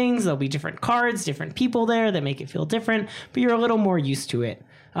different things. There'll be different cards, different people there that make it feel different, but you're a little more used to it.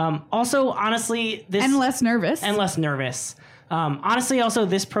 Also, honestly, this... And less nervous. Honestly, also,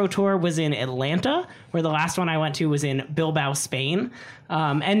 this Pro Tour was in Atlanta, where the last one I went to was in Bilbao, Spain.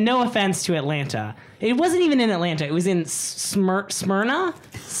 And no offense to Atlanta. It wasn't even in Atlanta. It was in Smyrna?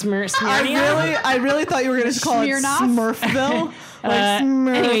 I really thought you were going to call it Smurfville.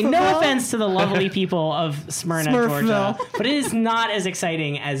 Anyway, no offense to the lovely people of Smyrna, Georgia, but it is not as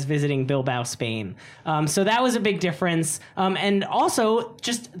exciting as visiting Bilbao, Spain. So that was a big difference. And also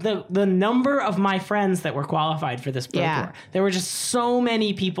just the number of my friends that were qualified for this Pro Tour. There were just so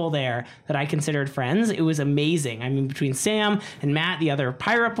many people there that I considered friends. It was amazing. I mean, between Sam and Matt, the other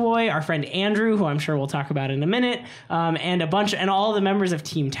Pirate Boy, our friend Andrew, who I'm sure we'll talk about in a minute, and all the members of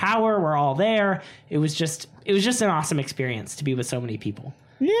Team Tower were all there. It was just an awesome experience to be with so many people.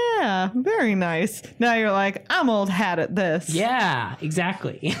 Yeah, very nice. Now you're like, I'm old hat at this. Yeah,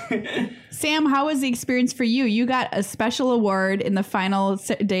 exactly. Sam, how was the experience for you? You got a special award in the final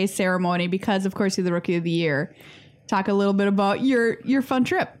day ceremony because, of course, you're the Rookie of the Year. Talk a little bit about your fun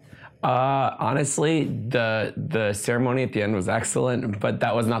trip. Honestly, the ceremony at the end was excellent, but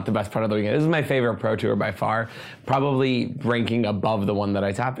that was not the best part of the weekend. This was my favorite Pro Tour by far, probably ranking above the one that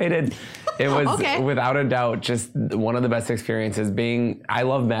I top-8'd. It was, without a doubt, just one of the best experiences. I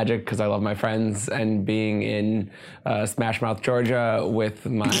love Magic because I love my friends, and being in Smash Mouth, Georgia with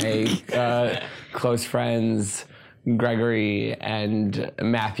my close friends, Gregory and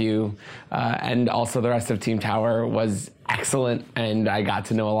Matthew, and also the rest of Team Tower was excellent, and I got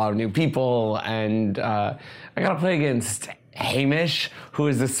to know a lot of new people, and I got to play against Hamish, who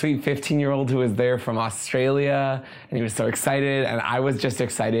is the sweet 15-year-old who was there from Australia, and he was so excited, and I was just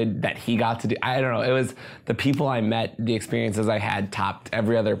excited that he got to do, I don't know, it was the people I met, the experiences I had topped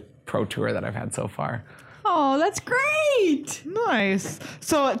every other Pro Tour that I've had so far. Oh, that's great. Nice.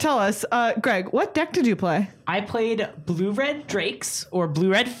 So tell us, Greg, what deck did you play? I played Blue-Red Drakes, or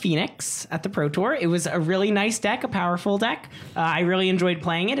Blue-Red Phoenix, at the Pro Tour. It was a really nice deck, a powerful deck. I really enjoyed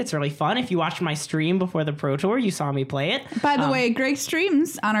playing it. It's really fun. If you watched my stream before the Pro Tour, you saw me play it. By the way, Greg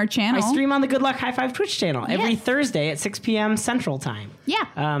streams on our channel. I stream on the Good Luck High Five Twitch channel every Thursday at 6 p.m. Central Time. Yeah.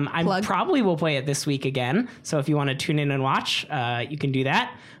 I probably will play it this week again, so if you want to tune in and watch, you can do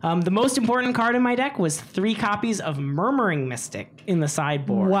that. The most important card in my deck was 3 copies of Murmuring Mystic in the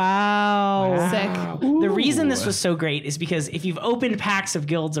sideboard. Wow. Sick. The reason this was so great is because if you've opened packs of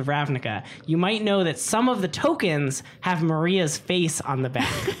Guilds of Ravnica, you might know that some of the tokens have Maria's face on the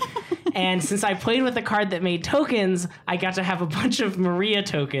back. And since I played with a card that made tokens, I got to have a bunch of Maria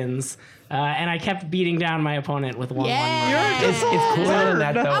tokens. And I kept beating down my opponent with 1/1 Maria. It's cooler than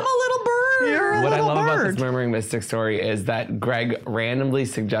that, though. I'm a little bird. What I love about this Murmuring Mystic story is that Greg randomly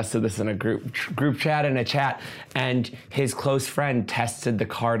suggested this in a group chat, and his close friend tested the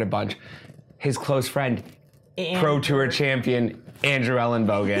card a bunch. His close friend, Pro Tour champion Andrew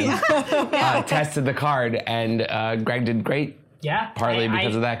Ellenbogen, tested the card, and Greg did great. Yeah, partly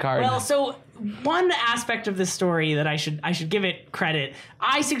because of that card. Well, so one aspect of this story that I should give it credit.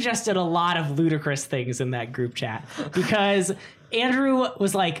 I suggested a lot of ludicrous things in that group chat because Andrew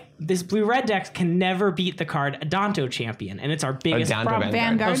was like, this blue-red deck can never beat the card Adanto Champion, and it's our biggest problem.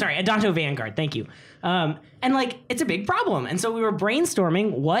 Vanguard. Oh, sorry, Adanto Vanguard. Thank you. And like, it's a big problem. And so we were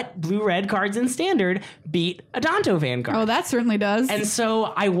brainstorming what blue-red cards in Standard beat Adanto Vanguard. Oh, that certainly does. And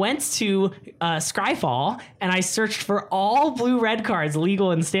so I went to Scryfall and I searched for all blue-red cards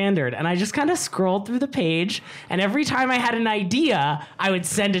legal in Standard. And I just kind of scrolled through the page. And every time I had an idea, I would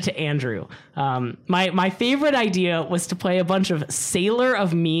send it to Andrew. My favorite idea was to play a bunch of Sailor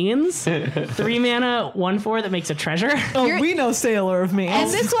of Means, 3 mana, 1/4 that makes a treasure. Oh, we know Sailor of Means.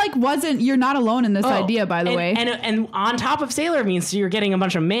 And this you're not alone in this idea, by the way. And on top of Sailor of Means, so you're getting a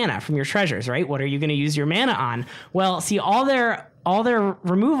bunch of mana from your treasures, right? What are you going to use your mana on? Well, see, all their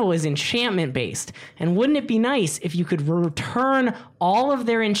removal is enchantment based. And wouldn't it be nice if you could return all of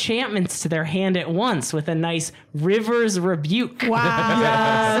their enchantments to their hand at once with a nice River's Rebuke? Wow.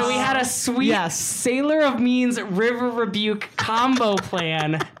 Yes. So we had a sweet Sailor of Means River Rebuke combo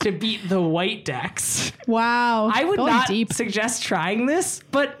plan to beat the white decks. Wow. I would not suggest trying this,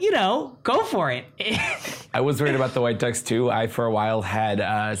 but go for it. I was worried about the white decks too. I for a while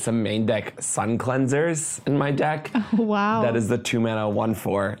had some main deck Sun Cleansers in my deck. Oh, wow. That is the 2 mana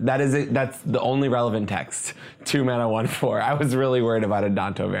 1/4. That is it. That's the only relevant text. 2 mana 1/4. I was really worried about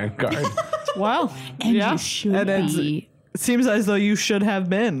Adanto Vanguard. Wow. And you should be. It seems as though you should have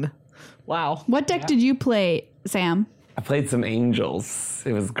been. Wow. What deck did you play, Sam? I played some Angels.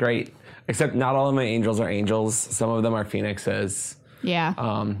 It was great. Except not all of my Angels are Angels. Some of them are Phoenixes. Yeah.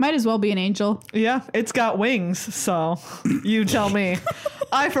 Might as well be an angel. Yeah, it's got wings, so you tell me.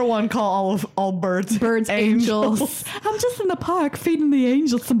 I, for one, call all birds angels. I'm just in the park feeding the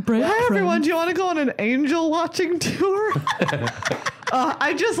angels some bread. Hi, everyone. Do you want to go on an angel watching tour?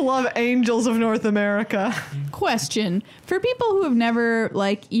 I just love angels of North America. Question. For people who have never,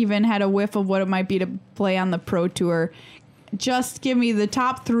 even had a whiff of what it might be to play on the Pro Tour, just give me the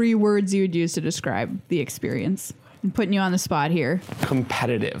top 3 words you would use to describe the experience. I'm putting you on the spot here.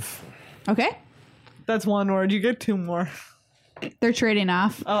 Competitive. Okay. That's one word. You get 2 more. They're trading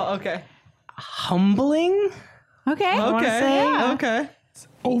off. Oh, okay. Humbling? Okay. Okay.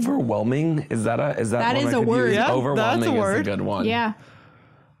 Overwhelming? Is that that is a word? Yeah, overwhelming that's a word. is a good one. Yeah.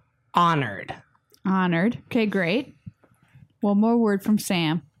 Honored. Okay, great. One more word from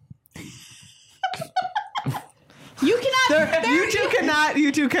Sam. You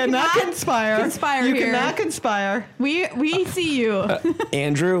two cannot conspire. You here. Cannot conspire. We see you.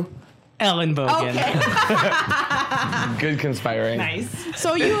 Andrew Ellenbogen. Okay. Good conspiring. Nice.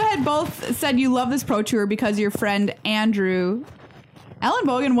 So you had both said you love this Pro Tour because your friend Andrew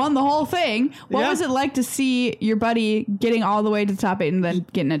Ellenbogen won the whole thing. What was it like to see your buddy getting all the way to the top 8 and then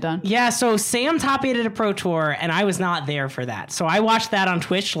getting it done? Yeah, so Sam top 8 at a Pro Tour, and I was not there for that. So I watched that on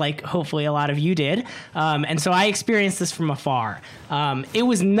Twitch, like hopefully a lot of you did. And so I experienced this from afar. It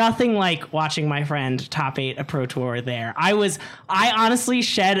was nothing like watching my friend top 8 a Pro Tour there. I honestly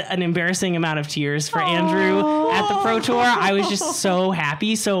shed an embarrassing amount of tears for Andrew at the Pro Tour. I was just so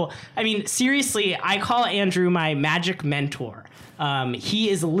happy. So, I mean, seriously, I call Andrew my Magic mentor.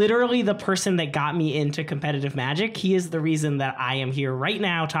 He is literally the person that got me into competitive Magic. He is the reason that I am here right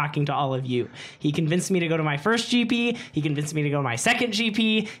now talking to all of you. He convinced me to go to my first GP. He convinced me to go to my second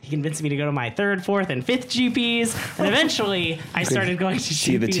GP. He convinced me to go to my 3rd, 4th, and 5th GPs. And eventually, I started going to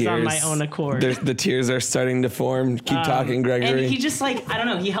GPs on my own accord. The tears are starting to form. Keep talking, Gregory. And he just I don't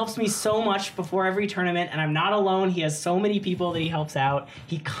know, he helps me so much before every tournament, and I'm not alone. He has so many people that he helps out.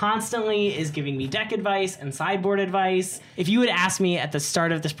 He constantly is giving me deck advice and sideboard advice. If you would ask me at the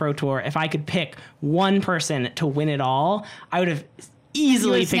start of this Pro Tour if I could pick one person to win it all, I would have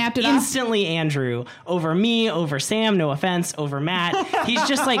easily picked instantly Andrew over me, over Sam, no offense, over Matt. He's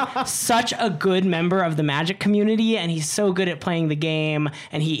just such a good member of the Magic community, and he's so good at playing the game,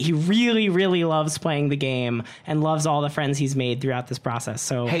 and he really, really loves playing the game and loves all the friends he's made throughout this process.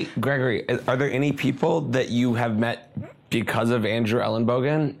 So, hey, Gregory, are there any people that you have met because of Andrew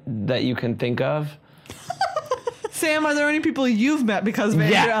Ellenbogen that you can think of? Sam, are there any people you've met because of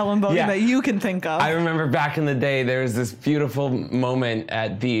Andrew Ellenbogen that you can think of? I remember back in the day, there was this beautiful moment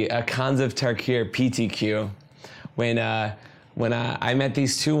at the Khans of Tarkir PTQ when I met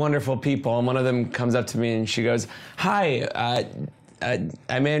these 2 wonderful people, and one of them comes up to me and she goes, "Hi,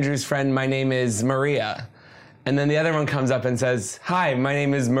 I'm Andrew's friend. My name is Maria." And then the other one comes up and says, "Hi, my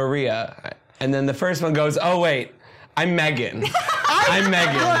name is Maria." And then the first one goes, "Oh, wait, I'm Megan." I'm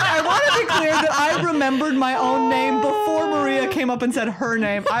Megan. Look, I want to be clear that I remembered my own name before Maria came up and said her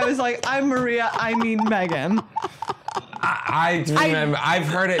name. I was like, I'm Maria, I mean Megan. I remember. I've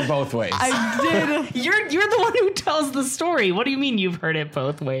heard it both ways. I did. You're the one who tells the story. What do you mean you've heard it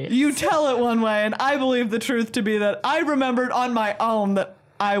both ways? You tell it one way, and I believe the truth to be that I remembered on my own that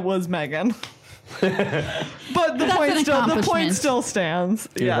I was Megan. But the point still stands.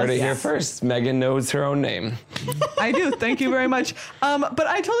 You heard it here first. Megan knows her own name. I do. Thank you very much. But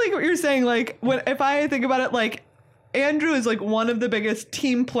I totally get what you're saying. If I think about it, Andrew is one of the biggest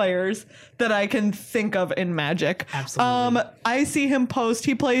team players that I can think of in Magic. Absolutely. I see him post.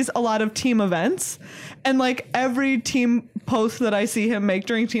 He plays a lot of team events, and every team post that I see him make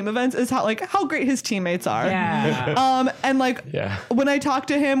during team events is how great his teammates are. Yeah. When I talk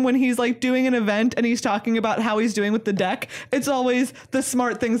to him when he's doing an event and he's talking about how he's doing with the deck, it's always the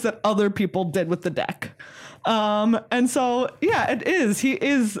smart things that other people did with the deck. And so, it is. He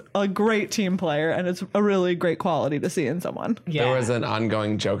is a great team player, and it's a really great quality to see in someone. Yeah. There was an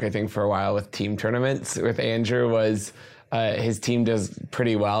ongoing joke, I think, for a while with team tournaments with Andrew was his team does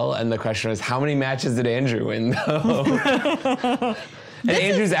pretty well, and the question was, how many matches did Andrew win, though? And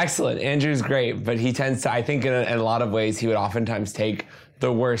Andrew's excellent. Andrew's great, but he tends to, I think in a lot of ways, he would oftentimes take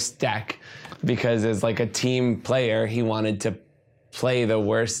the worst deck because as a team player, he wanted to play the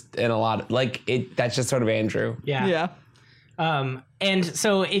worst in a lot. That's just sort of Andrew. Yeah. And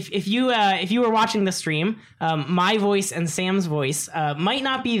so if you were watching the stream, my voice and Sam's voice might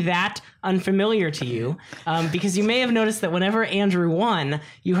not be that unfamiliar to you, because you may have noticed that whenever Andrew won,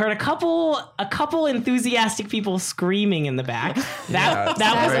 you heard a couple enthusiastic people screaming in the back. That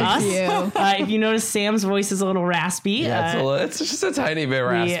was us. If you notice, Sam's voice is a little raspy. Yeah, it's just a tiny bit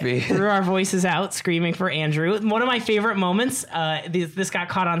raspy. We threw our voices out screaming for Andrew. One of my favorite moments, this got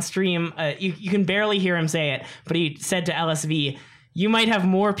caught on stream. You can barely hear him say it, but he said to LSV, "You might have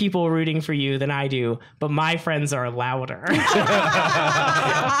more people rooting for you than I do, but my friends are louder."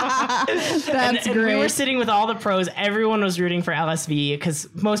 That's great. We were sitting with all the pros. Everyone was rooting for LSV because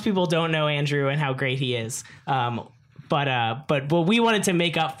most people don't know Andrew and how great he is. But we wanted to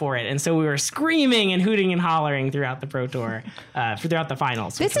make up for it, and so we were screaming and hooting and hollering throughout the Pro Tour, throughout the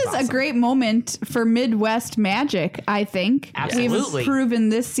finals. This is awesome. A great moment for Midwest Magic, I think. Absolutely. We've proven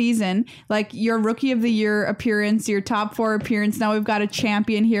this season, like your Rookie of the Year appearance, your top 4 appearance. Now we've got a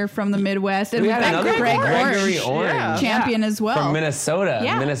champion here from the Midwest. And we had another Gregory Orange. Champion as well. From Minnesota.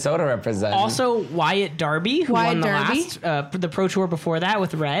 Yeah. Minnesota represented. Also, Wyatt Darby, who won the last, the Pro Tour before that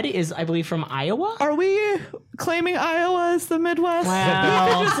with Red, is, I believe, from Iowa. Are we claiming Iowa as the Midwest?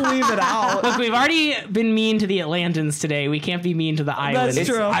 Wow. Just leave it out. Look, we've already been mean to the Atlantans today. We can't be mean to the Iowans. That's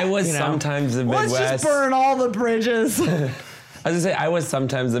true. I was sometimes the Midwest. Let's just burn all the bridges. I was gonna say I was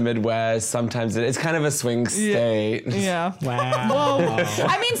sometimes the Midwest, sometimes it's kind of a swing state. Yeah. Wow.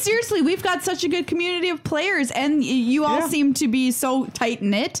 I mean, seriously, we've got such a good community of players, and you all seem to be so tight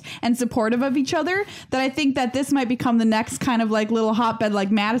knit and supportive of each other that I think that this might become the next kind of like little hotbed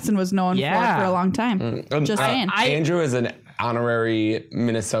like Madison was known for a long time. Just saying. Andrew is an honorary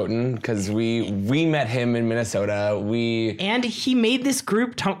Minnesotan because we met him in Minnesota. And he made this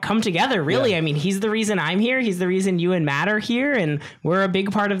group come together, really. Yeah. I mean, he's the reason I'm here. He's the reason you and Matt are here, and we're a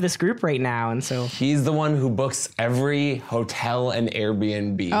big part of this group right now. And so he's the one who books every hotel and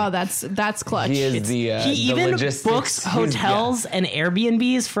Airbnb. Oh, that's clutch. He is he even books hotels and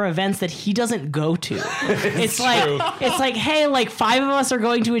Airbnbs for events that he doesn't go to. It's like, hey, like 5 of us are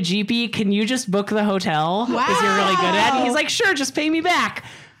going to a GP. Can you just book the hotel? Because you're really good at it. And he's like, sure, just pay me back.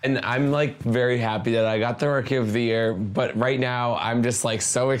 And I'm like very happy that I got the Rookie of the Year, but right now I'm just like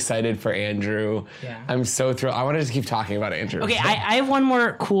so excited for Andrew. Yeah. I'm so thrilled. I want to just keep talking about Andrew. Okay, I have one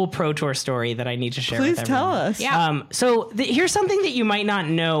more cool Pro Tour story that I need to share with everyone. Please tell us. Yeah. So here's something that you might not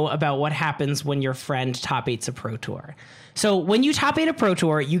know about what happens when your friend top 8s a Pro Tour. So when you top 8 a Pro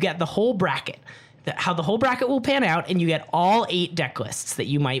Tour, you get the whole bracket. How the whole bracket will pan out, and you get all 8 deck lists that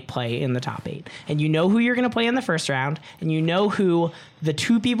you might play in the top 8. And you know who you're going to play in the first round, and you know who the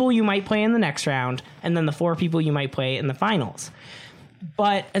 2 people you might play in the next round, and then the 4 people you might play in the finals.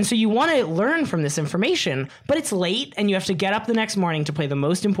 And so you want to learn from this information, but it's late, and you have to get up the next morning to play the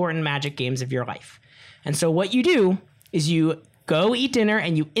most important Magic games of your life. And so what you do is you go eat dinner,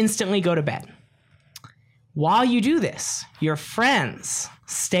 and you instantly go to bed. While you do this, your friends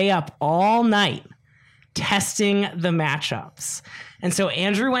stay up all night testing the matchups. And so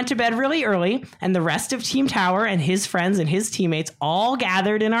Andrew went to bed really early, and the rest of Team Tower and his friends and his teammates all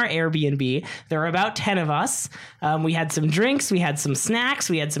gathered in our Airbnb. There were about 10 of us. We had some drinks, we had some snacks,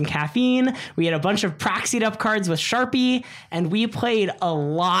 we had some caffeine, we had a bunch of proxied up cards with Sharpie, and we played a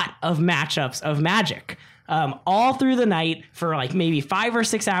lot of matchups of Magic. All through the night for like maybe 5 or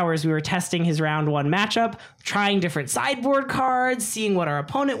 6 hours, we were testing his round 1 matchup, trying different sideboard cards, seeing what our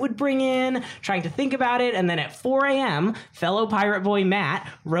opponent would bring in, trying to think about it. And then at 4 a.m., fellow pirate boy Matt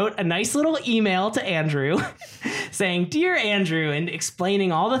wrote a nice little email to Andrew saying, "Dear Andrew," and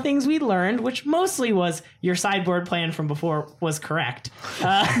explaining all the things we learned, which mostly was your sideboard plan from before was correct.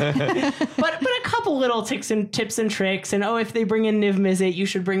 But a couple little tips and tricks. And, if they bring in Niv Mizzet, you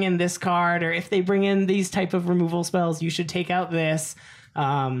should bring in this card. Or if they bring in these type of removal spells, you should take out this.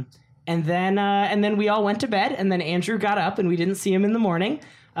 And then we all went to bed, and then Andrew got up, and we didn't see him in the morning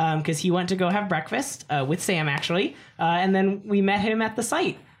because he went to go have breakfast with Sam, actually. And then we met him at the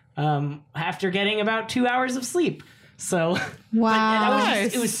site after getting about 2 hours of sleep. So wow,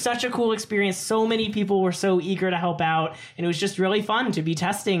 it was such a cool experience. So many people were so eager to help out, and it was just really fun to be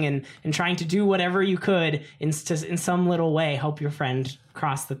testing and trying to do whatever you could in some little way help your friend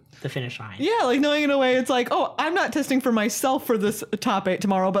cross the finish line. Yeah, like knowing in a way it's like, I'm not testing for myself for this top 8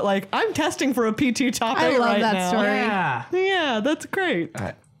 tomorrow, but like I'm testing for a PT top 8 right now. I love that story. Yeah, that's great.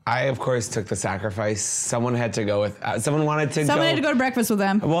 I, of course, took the sacrifice. Someone had to go with. Someone had to go to breakfast with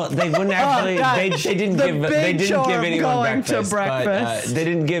them. Well, they wouldn't actually. They didn't give anyone breakfast. But, they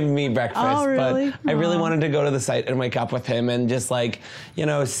didn't give me breakfast. Oh, really? But I really wanted to go to the site and wake up with him and just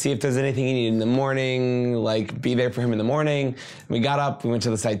see if there's anything he needed in the morning. Like be there for him in the morning. We got up. We went to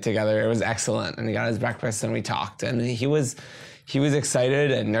the site together. It was excellent. And he got his breakfast and we talked. And he was he was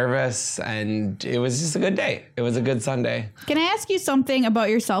excited and nervous, and it was just a good day. It was a good Sunday. Can I ask you something about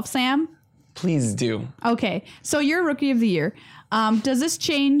yourself, Sam? Please do. Okay, so you're Rookie of the Year. Does this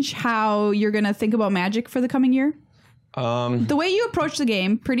change how you're going to think about Magic for the coming year? The way you approach the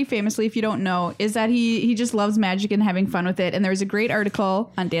game, pretty famously, if you don't know, is that he just loves Magic and having fun with it. And there's a great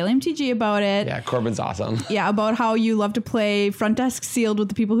article on Daily MTG about it. Yeah, Corbin's awesome. Yeah, about how you love to play front desk sealed with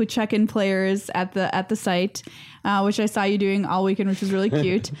the people who check in players at the site, which I saw you doing all weekend, which was really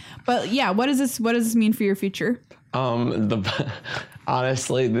cute. But yeah, what does this mean for your future?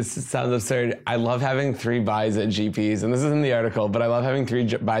 Honestly, this sounds absurd. I love having 3 buys at GPs, and this is in the article, but I love having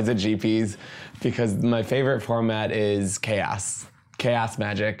 3 buys at GPs because my favorite format is Chaos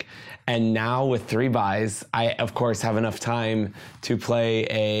Magic. And now with 3 buys, I, of course, have enough time to play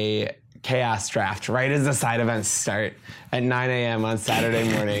a Chaos draft right as the side events start at 9 a.m. on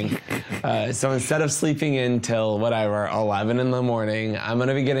Saturday morning. So instead of sleeping in till whatever, 11 in the morning, I'm going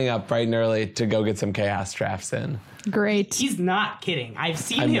to be getting up bright and early to go get some Chaos drafts in. Great. He's not kidding. I've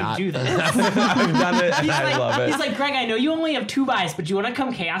seen him do this. I've done it, and I love it. He's like, Greg, I know you only have 2 buys, but do you want to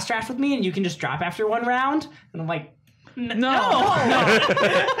come Chaos draft with me and you can just drop after 1 round? And I'm like, no.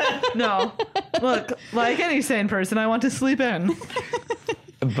 Look, like any sane person, I want to sleep in.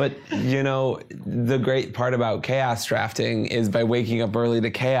 But, you know, the great part about Chaos drafting is by waking up early to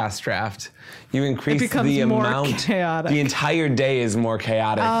Chaos draft, you increase the amount. Chaotic. The entire day is more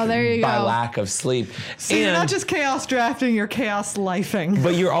chaotic by lack of sleep. So you're not just Chaos drafting, you're Chaos lifing.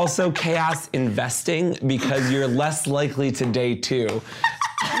 But you're also Chaos investing because you're less likely to day 2.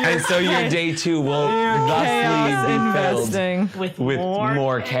 And so your day 2 will thusly be filled with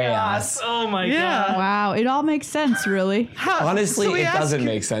more chaos. Oh my God. Wow, it all makes sense, really. Honestly, it doesn't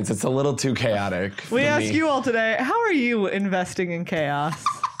make sense. It's a little too chaotic. We ask you all today, how are you investing in chaos?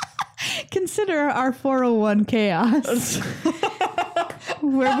 Consider our 401 Chaos,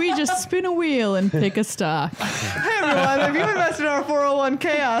 where we just spin a wheel and pick a stock. Hey everyone, if you invest in our 401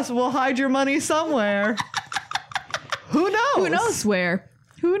 Chaos, we'll hide your money somewhere. Who knows? Who knows where?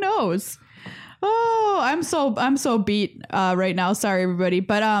 Who knows? Oh, I'm so beat right now. Sorry, everybody.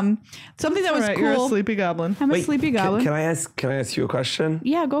 But something that was cool. You're a sleepy goblin. I'm a sleepy goblin. Can I ask you a question?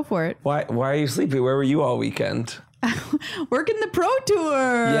 Yeah, go for it. Why are you sleepy? Where were you all weekend? Working the Pro Tour.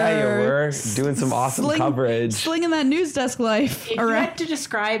 Yeah, you were doing some awesome coverage. Slinging that news desk life. If you had to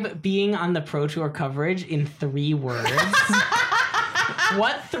describe being on the Pro Tour coverage in 3 words,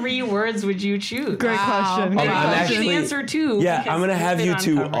 what 3 words would you choose? Great question. I'm actually answer 2. Yeah, I'm gonna have you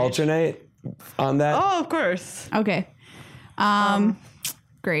 2 alternate on that. Oh, of course. Okay.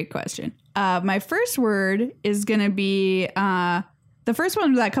 Great question. My first word is gonna be the first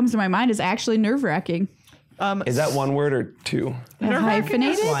one that comes to my mind is actually nerve-wracking. Is that 1 word or 2?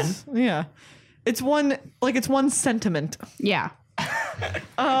 Hyphenated? One. Yeah. It's one sentiment. Yeah.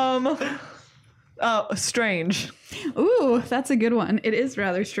 Strange. Ooh, that's a good one. It is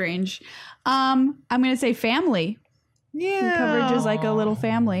rather strange. I'm gonna say family. Yeah. Coverage is like a little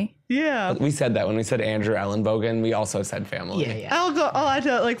family. Yeah. We said that when we said Andrew Ellenbogen. We also said family. Yeah. I'll add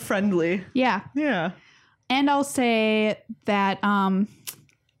to like friendly. Yeah. Yeah. And I'll say that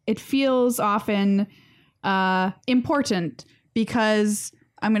it feels often important because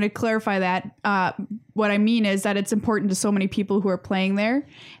I'm going to clarify that. What I mean is that it's important to so many people who are playing there,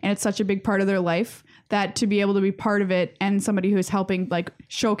 and it's such a big part of their life that to be able to be part of it and somebody who's helping like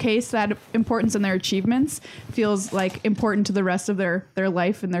showcase that importance and their achievements feels like important to the rest of their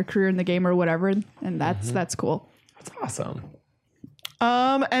life and their career in the game or whatever. And that's cool. That's awesome.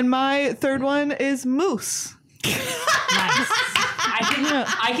 And my third one is moose. Nice.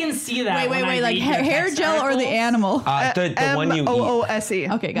 I can see that. Wait. Like hair gel or the animal? The one you eat. Moose.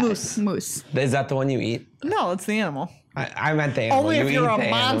 Okay, got it. Moose. Is that the one you eat? No, it's the animal. I meant the animal. Only if you're a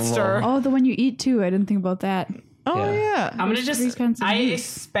monster. Oh, the one you eat too. I didn't think about that. Oh yeah. I'm gonna these kinds of moose.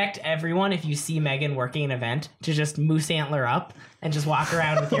 expect everyone, if you see Megan working an event, to just moose antler up and just walk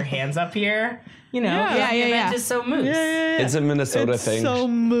around with your hands up here. You know, Yeah. Event is so moose. Yeah. It's a Minnesota thing. So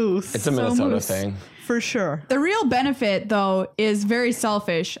moose. It's a Minnesota moose. thing. For sure. The real benefit, though, is very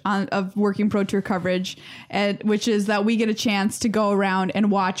selfish of working Pro Tour coverage, which is that we get a chance to go around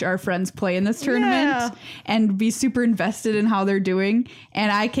and watch our friends play in this tournament and be super invested in how they're doing.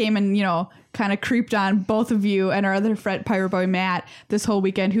 And I came and, kind of creeped on both of you and our other friend, Pyro Boy Matt, this whole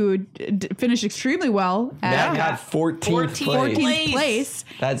weekend, who finished extremely well. Matt got 14th place.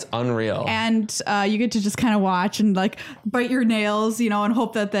 That's unreal. And you get to just kind of watch and like bite your nails, and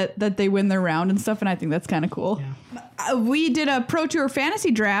hope that they win their round and stuff. And I think that's kind of cool. Yeah. We did a Pro Tour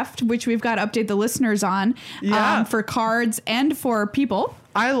fantasy draft, which we've got to update the listeners on for cards and for people.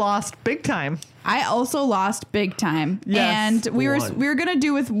 I lost big time. I also lost big time. Yes. And we were gonna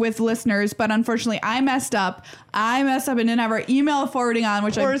do with listeners, but unfortunately I messed up. And didn't have our email forwarding on,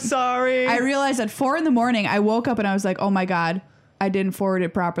 which we're sorry. I realized at 4 a.m. I woke up and I was like, oh my God, I didn't forward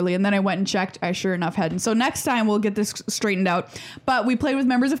it properly. And then I went and checked. I sure enough hadn't. So next time we'll get this straightened out. But we played with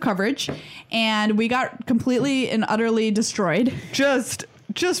members of coverage and we got completely and utterly destroyed. Just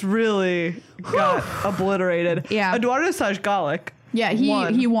really got obliterated. Yeah. Eduardo Sajgalik. Yeah,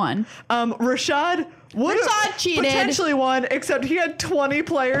 he won. Rashad cheated. Potentially won, except he had 20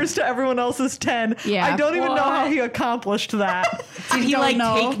 players to everyone else's 10. Yeah. I don't even know how he accomplished that. Did he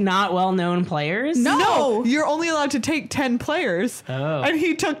take not well-known players? No, you're only allowed to take 10 players. Oh. And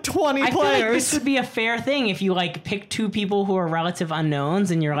he took 20 players. I feel like this would be a fair thing if you pick 2 people who are relative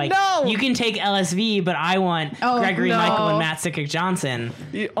unknowns and you're like, no, you can take LSV, but I want Gregory Michael and Matt Sickick Johnson.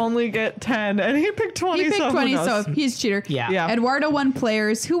 You only get 10, and he picked 20. He picked 20, so he's a cheater. Yeah. Eduardo won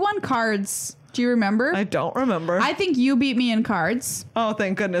players. Who won cards? Do you remember? I don't remember. I think you beat me in cards. Oh,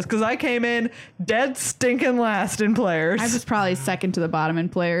 thank goodness, because I came in dead stinking last in players. I was probably second to the bottom in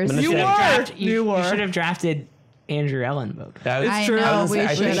players. You were. You should have drafted Andrew Ellenbogen. It's true. I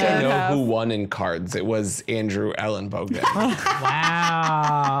think I know who won in cards. It was Andrew Ellenbogen.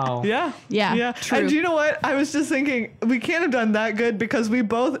 Wow. Yeah. True. And do you know what? I was just thinking we can't have done that good because we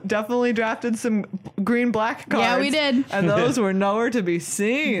both definitely drafted some green-black cards. Yeah, we did. And those were nowhere to be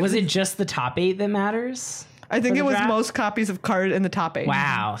seen. Was it just the top 8 that matters? I think it was most copies of card in the top 8.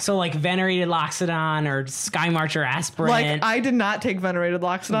 Wow. So venerated Loxodon or Sky Marcher Aspirant. I did not take venerated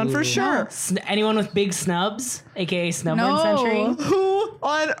Loxodon for sure. Anyone with big snubs, aka Snubhorn Sentry? Who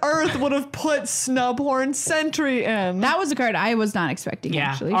on earth would have put Snubhorn Sentry in? That was a card I was not expecting,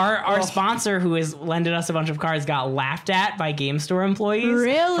 actually. Our sponsor, who has lended us a bunch of cards, got laughed at by Game Store employees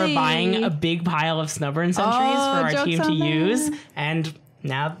for buying a big pile of Snubhorn Sentries for our team to use. And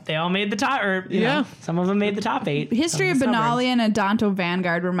now they all made the top, some of them made the top 8. History of Benalia and Adanto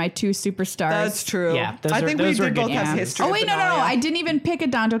Vanguard were my 2 superstars. That's true. Yeah, I think we did both have History. Oh wait, no! I didn't even pick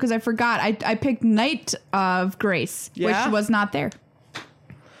Adanto because I forgot. I picked Knight of Grace, which was not there.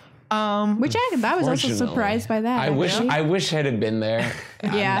 Which I was also surprised by that. I wish it had been there.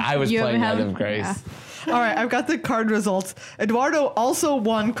 I was playing Knight of Grace. Yeah. All right, I've got the card results. Eduardo also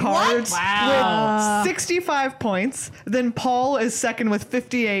won cards with 65 points. Then Paul is second with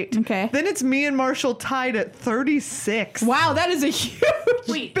 58. Okay. Then it's me and Marshall tied at 36. Wow, that is a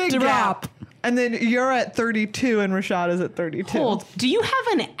huge big drop. And then you're at 32 and Rashad is at 32. Hold, do you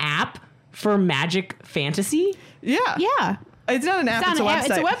have an app for Magic Fantasy? Yeah. Yeah. It's not an app, it's a website.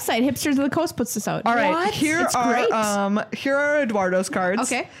 It's a website. Hipsters of the Coast puts this out. All right, here are Eduardo's cards.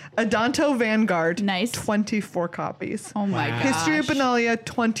 Okay. Adanto Vanguard. Nice. 24 copies. Oh my gosh. History of Benalia,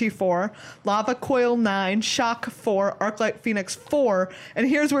 24. Lava Coil, 9. Shock, 4. Arclight Phoenix, 4. And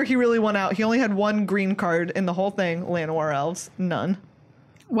here's where he really won out. He only had 1 green card in the whole thing. Llanowar Elves, none.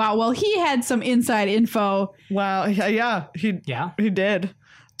 Wow, well, he had some inside info. Wow, yeah, he did.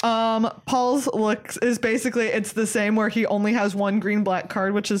 Paul's is basically, it's the same where he only has 1 green-black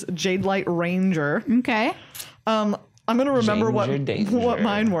card, which is Jadelight Ranger. Okay. I'm going to remember what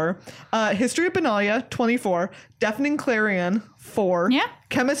mine were. History of Benalia, 24. Deafening Clarion, 4. Yeah.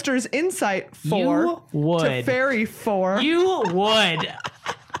 Chemister's Insight, 4. You would. Teferi, 4. You would.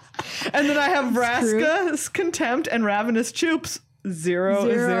 And then I have Vraska's Contempt and Ravenous Choops,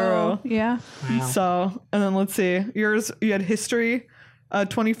 0. Yeah. Wow. So, and then let's see. Yours, you had History,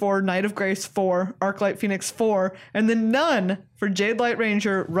 24, Knight of Grace, 4, Arclight Phoenix, 4, and then none for Jadelight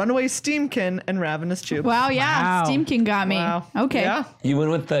Ranger, Runaway Steamkin, and Ravenous Choops. Wow, yeah. Wow. Steamkin got me. Wow. Okay. Yeah. You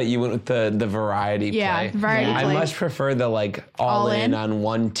went with the variety play. Yeah, variety play. I much prefer the all in on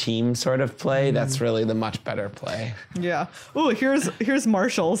one team sort of play. Mm-hmm. That's really the much better play. Yeah. Ooh, here's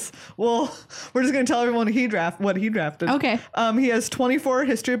Marshall's. Well, we're just gonna tell everyone what he drafted. Okay. He has 24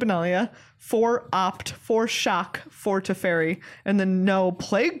 History of Benalia, 4 Opt, 4 Shock, 4 Teferi, and then no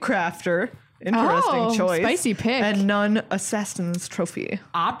Plague Crafter. Interesting choice. Spicy pick. And none Assassin's Trophy.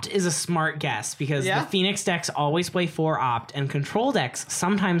 Opt is a smart guess because the Phoenix decks always play 4 Opt and Control decks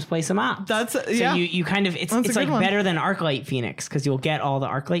sometimes play some Opt. So you kind of, it's like better than Arclight Phoenix because you'll get all the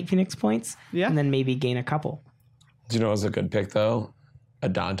Arclight Phoenix points and then maybe gain a couple. Do you know what was a good pick though?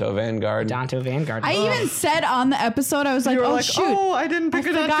 Adanto Vanguard. I even said on the episode, I was like, shoot. Oh, I didn't pick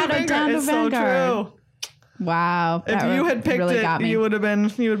Adanto Vanguard. It's so true. Wow. If you had picked it, you would have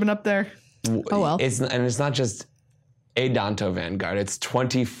been up there. Oh well. It's not just a Danto Vanguard. It's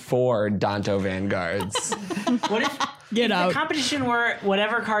 24 Danto Vanguards. What if the competition where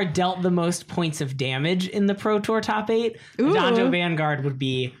whatever card dealt the most points of damage in the Pro Tour top 8, the Danto Vanguard would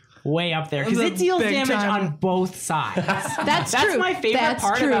be way up there because it deals damage on both sides. That's true. That's my favorite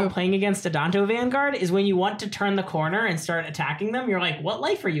part about playing against a Danto Vanguard is when you want to turn the corner and start attacking them. You're like, what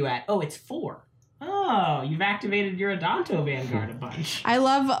life are you at? Oh, it's 4. Oh, you've activated your Adanto Vanguard a bunch. I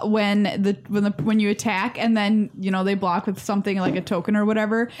love when you attack and then, they block with something like a token or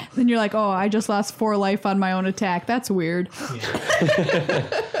whatever. Then you're like, oh, I just lost 4 life on my own attack. That's weird. Yeah.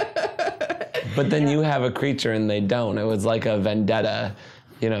 But then you have a creature and they don't. It was like a vendetta.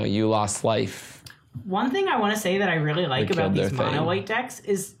 You lost life. One thing I want to say that I really like about these mono white decks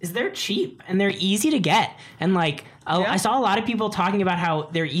is they're cheap and they're easy to get. And I saw a lot of people talking about how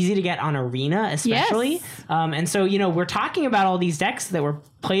they're easy to get on Arena, especially. Yes. And so, we're talking about all these decks that were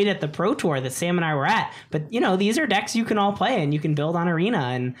played at the Pro Tour that Sam and I were at. But, these are decks you can all play and you can build on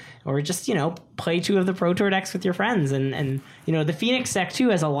Arena or just, play 2 of the Pro Tour decks with your friends. And the Phoenix deck, too,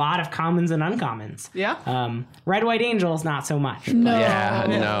 has a lot of commons and uncommons. Yeah. Red White Angels, not so much. No. Yeah,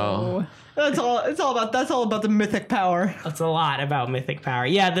 no. That's all about the mythic power. That's a lot about mythic power.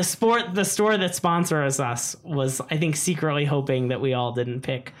 Yeah, the store that sponsors us was, I think, secretly hoping that we all didn't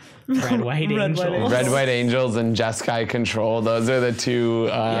pick Red White Angels. Red White Angels and Jeskai Control. Those are the 2.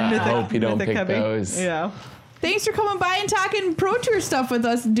 I hope you don't pick heavy. Those. Yeah. Thanks for coming by and talking Pro Tour stuff with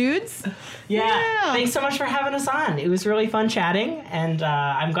us, dudes. Yeah. Thanks so much for having us on. It was really fun chatting, and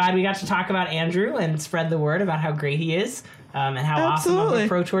I'm glad we got to talk about Andrew and spread the word about how great he is. And how awesome of a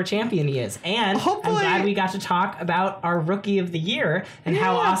Pro Tour champion he is. And I'm glad we got to talk about our Rookie of the Year and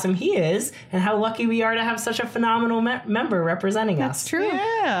how awesome he is and how lucky we are to have such a phenomenal member representing us. That's true.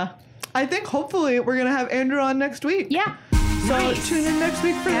 Yeah. I think hopefully we're going to have Andrew on next week. Yeah. So tune in next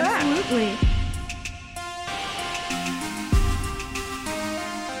week for that. Absolutely.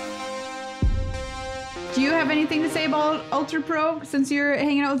 Do you have anything to say about Ultra Pro since you're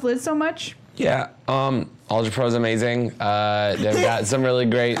hanging out with Liz so much? Yeah, Ultra Pro's amazing. They've got some really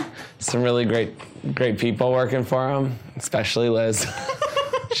great people working for them, especially Liz.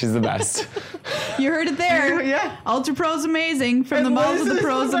 She's the best. You heard it there. Yeah. Ultra Pro's amazing from the mouths of the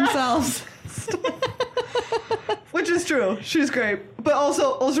pros themselves. Which is true. She's great. But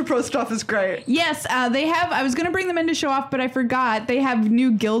also, Ultra Pro stuff is great. Yes, they have. I was going to bring them in to show off, but I forgot. They have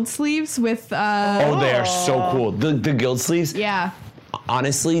new guild sleeves with... they are so cool. The guild sleeves? Yeah.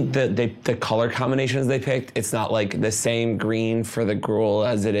 Honestly, the color combinations they picked, it's not like the same green for the Gruul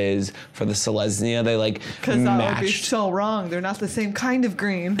as it is for the Selesnya. They because that would be so wrong. They're not the same kind of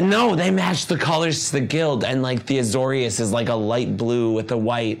green. No, they matched the colors to the guild, and the Azorius is like a light blue with a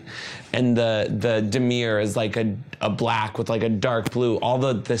white, and the Dimir is like a black with like a dark blue. All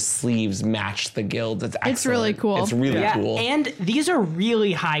the sleeves match the guild. It's excellent. It's really cool. It's really cool. And these are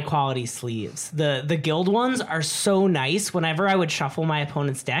really high quality sleeves. The guild ones are so nice. Whenever I would shuffle my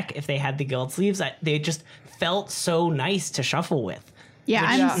opponent's deck, if they had the guild sleeves, they just felt so nice to shuffle with. Yeah,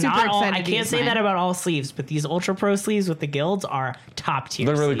 I'm super excited. I can't say that about all sleeves, but these Ultra Pro sleeves with the guilds are top tier.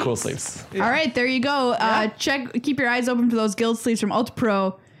 They're really cool sleeves. Yeah. All right, there you go. Keep your eyes open for those guild sleeves from Ultra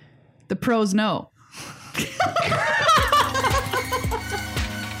Pro. The pros know.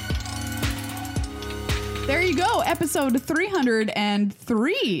 There you go, episode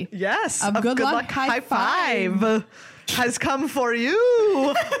 303. Yes, of Good Luck High Five has come for you.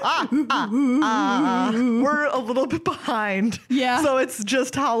 We're a little bit behind. Yeah. So it's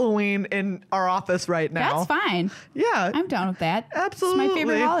just Halloween in our office right now. That's fine. Yeah. I'm down with that. Absolutely. It's my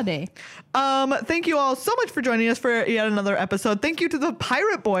favorite holiday. Thank you all so much for joining us for yet another episode. Thank you to the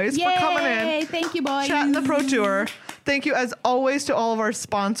Pirate Boys for coming in. Thank you, boys. Chatting the Pro Tour. Thank you, as always, to all of our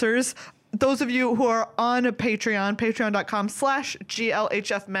sponsors. Those of you who are on Patreon,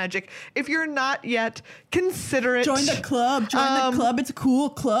 patreon.com/GLHFMagic. If you're not yet, consider it. Join the club. Join the club. It's a cool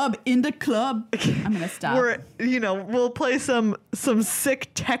club. In the club. I'm going to stop. We'll play some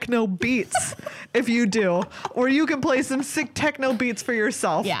sick techno beats if you do. Or you can play some sick techno beats for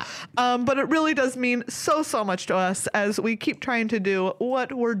yourself. Yeah. But it really does mean so much to us as we keep trying to do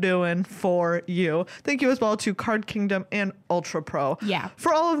what we're doing for you. Thank you as well to Card Kingdom and Ultra Pro. Yeah.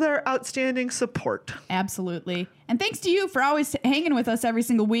 For all of their outstanding support. Absolutely. And thanks to you for always hanging with us every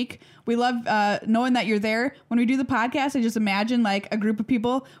single week. We love knowing that you're there. When we do the podcast, I just imagine like a group of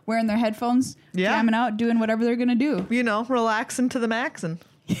people wearing their headphones, jamming out, doing whatever they're going to do. Relaxing to the max and...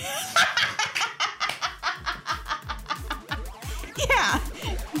 Yeah.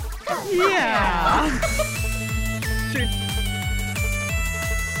 Yeah.